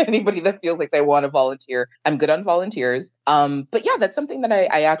you. Anybody that feels like they want to volunteer, I'm good on volunteers. But yeah, that's something that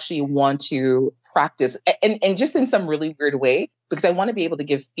I actually want to practice and just in some really weird way, because I want to be able to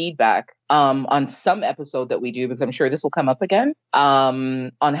give feedback on some episode that we do, because I'm sure this will come up again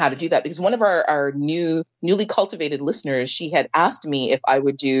on how to do that. Because one of our newly cultivated listeners, she had asked me if I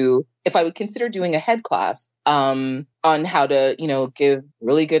would consider doing a head class on how to, give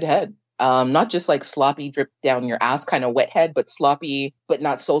really good head. Not just like sloppy drip down your ass kind of wet head, but sloppy, but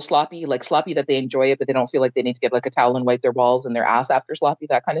not so sloppy, like sloppy that they enjoy it, but they don't feel like they need to get like a towel and wipe their balls and their ass after sloppy,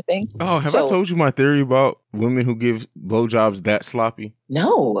 that kind of thing. Oh, have I told you my theory about women who give blowjobs that sloppy?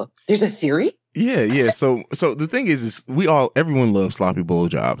 No, there's a theory? Yeah. So the thing is everyone loves sloppy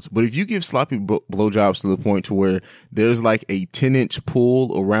blowjobs, but if you give sloppy blowjobs to the point to where there's like a 10-inch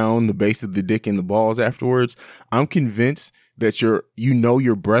pool around the base of the dick and the balls afterwards, I'm convinced that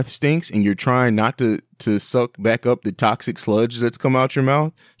your breath stinks and you're trying not to suck back up the toxic sludge that's come out your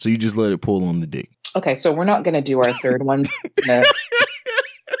mouth. So you just let it pull on the dick. Okay. So we're not going to do our third one.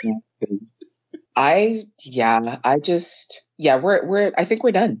 I think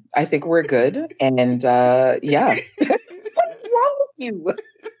we're done. I think we're good. And yeah. What's wrong with you?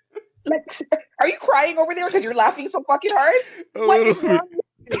 Like, are you crying over there because you're laughing so fucking hard? What is wrong with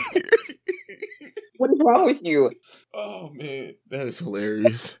What is wrong with you? Oh man, that is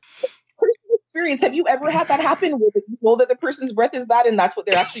hilarious. Personal experience. Have you ever had that happen where you know that the person's breath is bad and that's what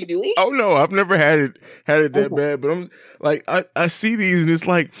they're actually doing? Oh no, I've never had it that bad. But I'm like, I see these and it's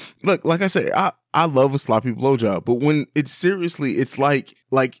like, look, like I said, I love a sloppy blowjob, but when it's seriously, it's like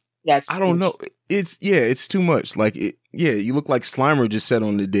I don't know, it's too much. Like you look like Slimer just sat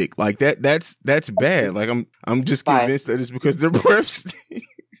on the dick. Like that's bad. Like I'm just convinced that it's because their breath stinks.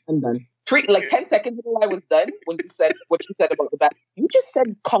 I'm done. Like 10 seconds ago, I was done when you said what you said about the back. You just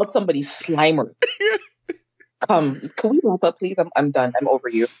called somebody Slimer. Can we wrap up, please? I'm done. I'm over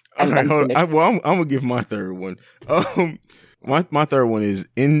you. I'm gonna give my third one. My third one is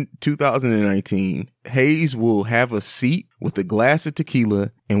in 2019. Hayes will have a seat with a glass of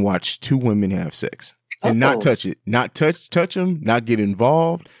tequila and watch two women have sex and not touch it, not touch them, not get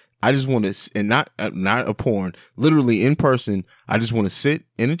involved. I just want to, and not a porn, literally in person. I just want to sit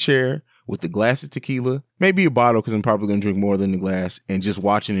in a chair with a glass of tequila, maybe a bottle, because I'm probably going to drink more than the glass, and just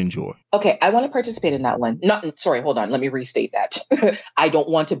watch and enjoy. Okay, I want to participate in that one. Hold on. Let me restate that. I don't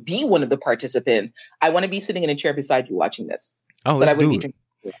want to be one of the participants. I want to be sitting in a chair beside you watching this. Oh, let's do it.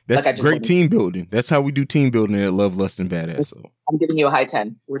 That's great team building. That's how we do team building at Love, Lust, and Badass. So I'm giving you a high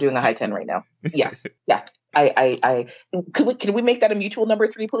 10. We're doing a high 10 right now. Yes. Yeah. Can we make that a mutual number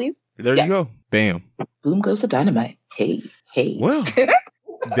 3, please? There you go. Bam. Boom goes the dynamite. Hey. Well,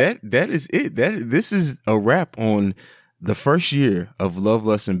 that is it. This is a wrap on the first year of Love,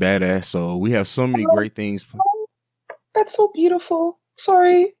 Lust, and Badass. So we have so many great things. That's so beautiful.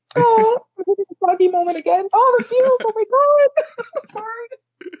 Sorry. Oh, I'm having a froggy moment again. Oh, the feels. Oh my God. I'm sorry.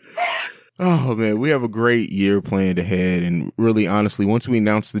 Oh man, we have a great year planned ahead, and really, honestly, once we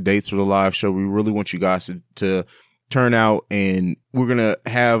announce the dates for the live show, we really want you guys to turn out, and we're gonna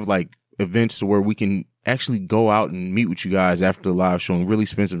have like events to where we can actually go out and meet with you guys after the live show and really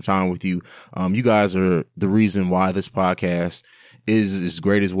spend some time with you. You guys are the reason why this podcast is as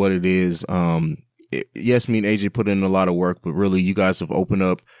great as what it is. Yes, me and AJ put in a lot of work, but really, you guys have opened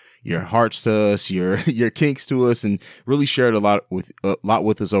up your hearts to us, your kinks to us, and really shared a lot with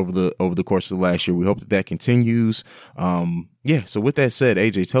us over the course of the last year. We hope that continues. So with that said,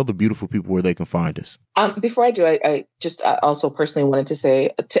 AJ, tell the beautiful people where they can find us. Before I do, I just also personally wanted to say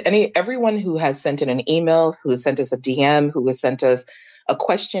to everyone who has sent in an email, who has sent us a DM, who has sent us a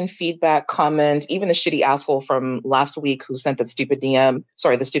question, feedback, comment, even the shitty asshole from last week who sent that stupid the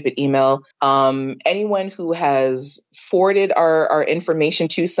stupid email. Anyone who has forwarded our information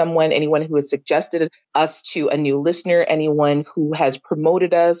to someone, anyone who has suggested us to a new listener, anyone who has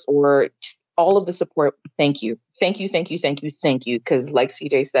promoted us, or just all of the support. Thank you. Thank you. Because like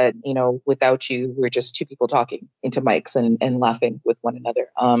CJ said, without you, we're just two people talking into mics and laughing with one another.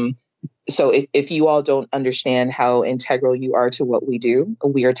 So if you all don't understand how integral you are to what we do,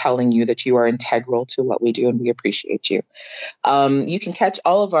 we are telling you that you are integral to what we do, and we appreciate you. You can catch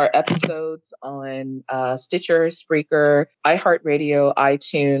all of our episodes on Stitcher, Spreaker, iHeartRadio,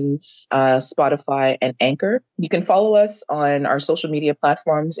 iTunes, Spotify, and Anchor. You can follow us on our social media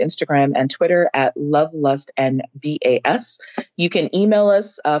platforms, Instagram and Twitter at Love, Lust, and BAS. You can email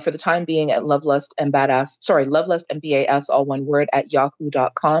us for the time being at Love, Lust, and BAS, all one word, at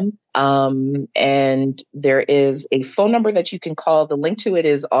yahoo.com. And there is a phone number that you can call. The link to it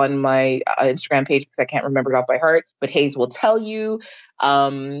is on my Instagram page because I can't remember it off by heart, but Hayes will tell you.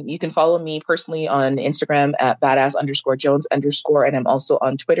 You can follow me personally on Instagram at badass_Jones_, and I'm also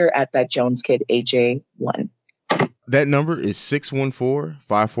on Twitter at thatjoneskidaJ1. That number is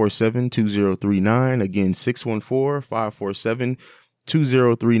 614-547-2039. Again,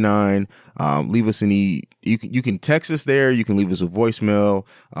 614-547-2039. Leave us you can text us there. You can leave us a voicemail.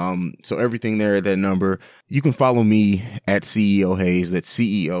 So everything there at that number. You can follow me at CEO Hayes. That's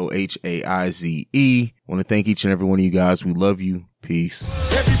CEOHAIZE. Want to thank each and every one of you guys. We love you. Peace.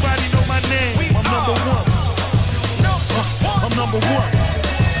 Everybody know my name. I'm number one. I'm number one.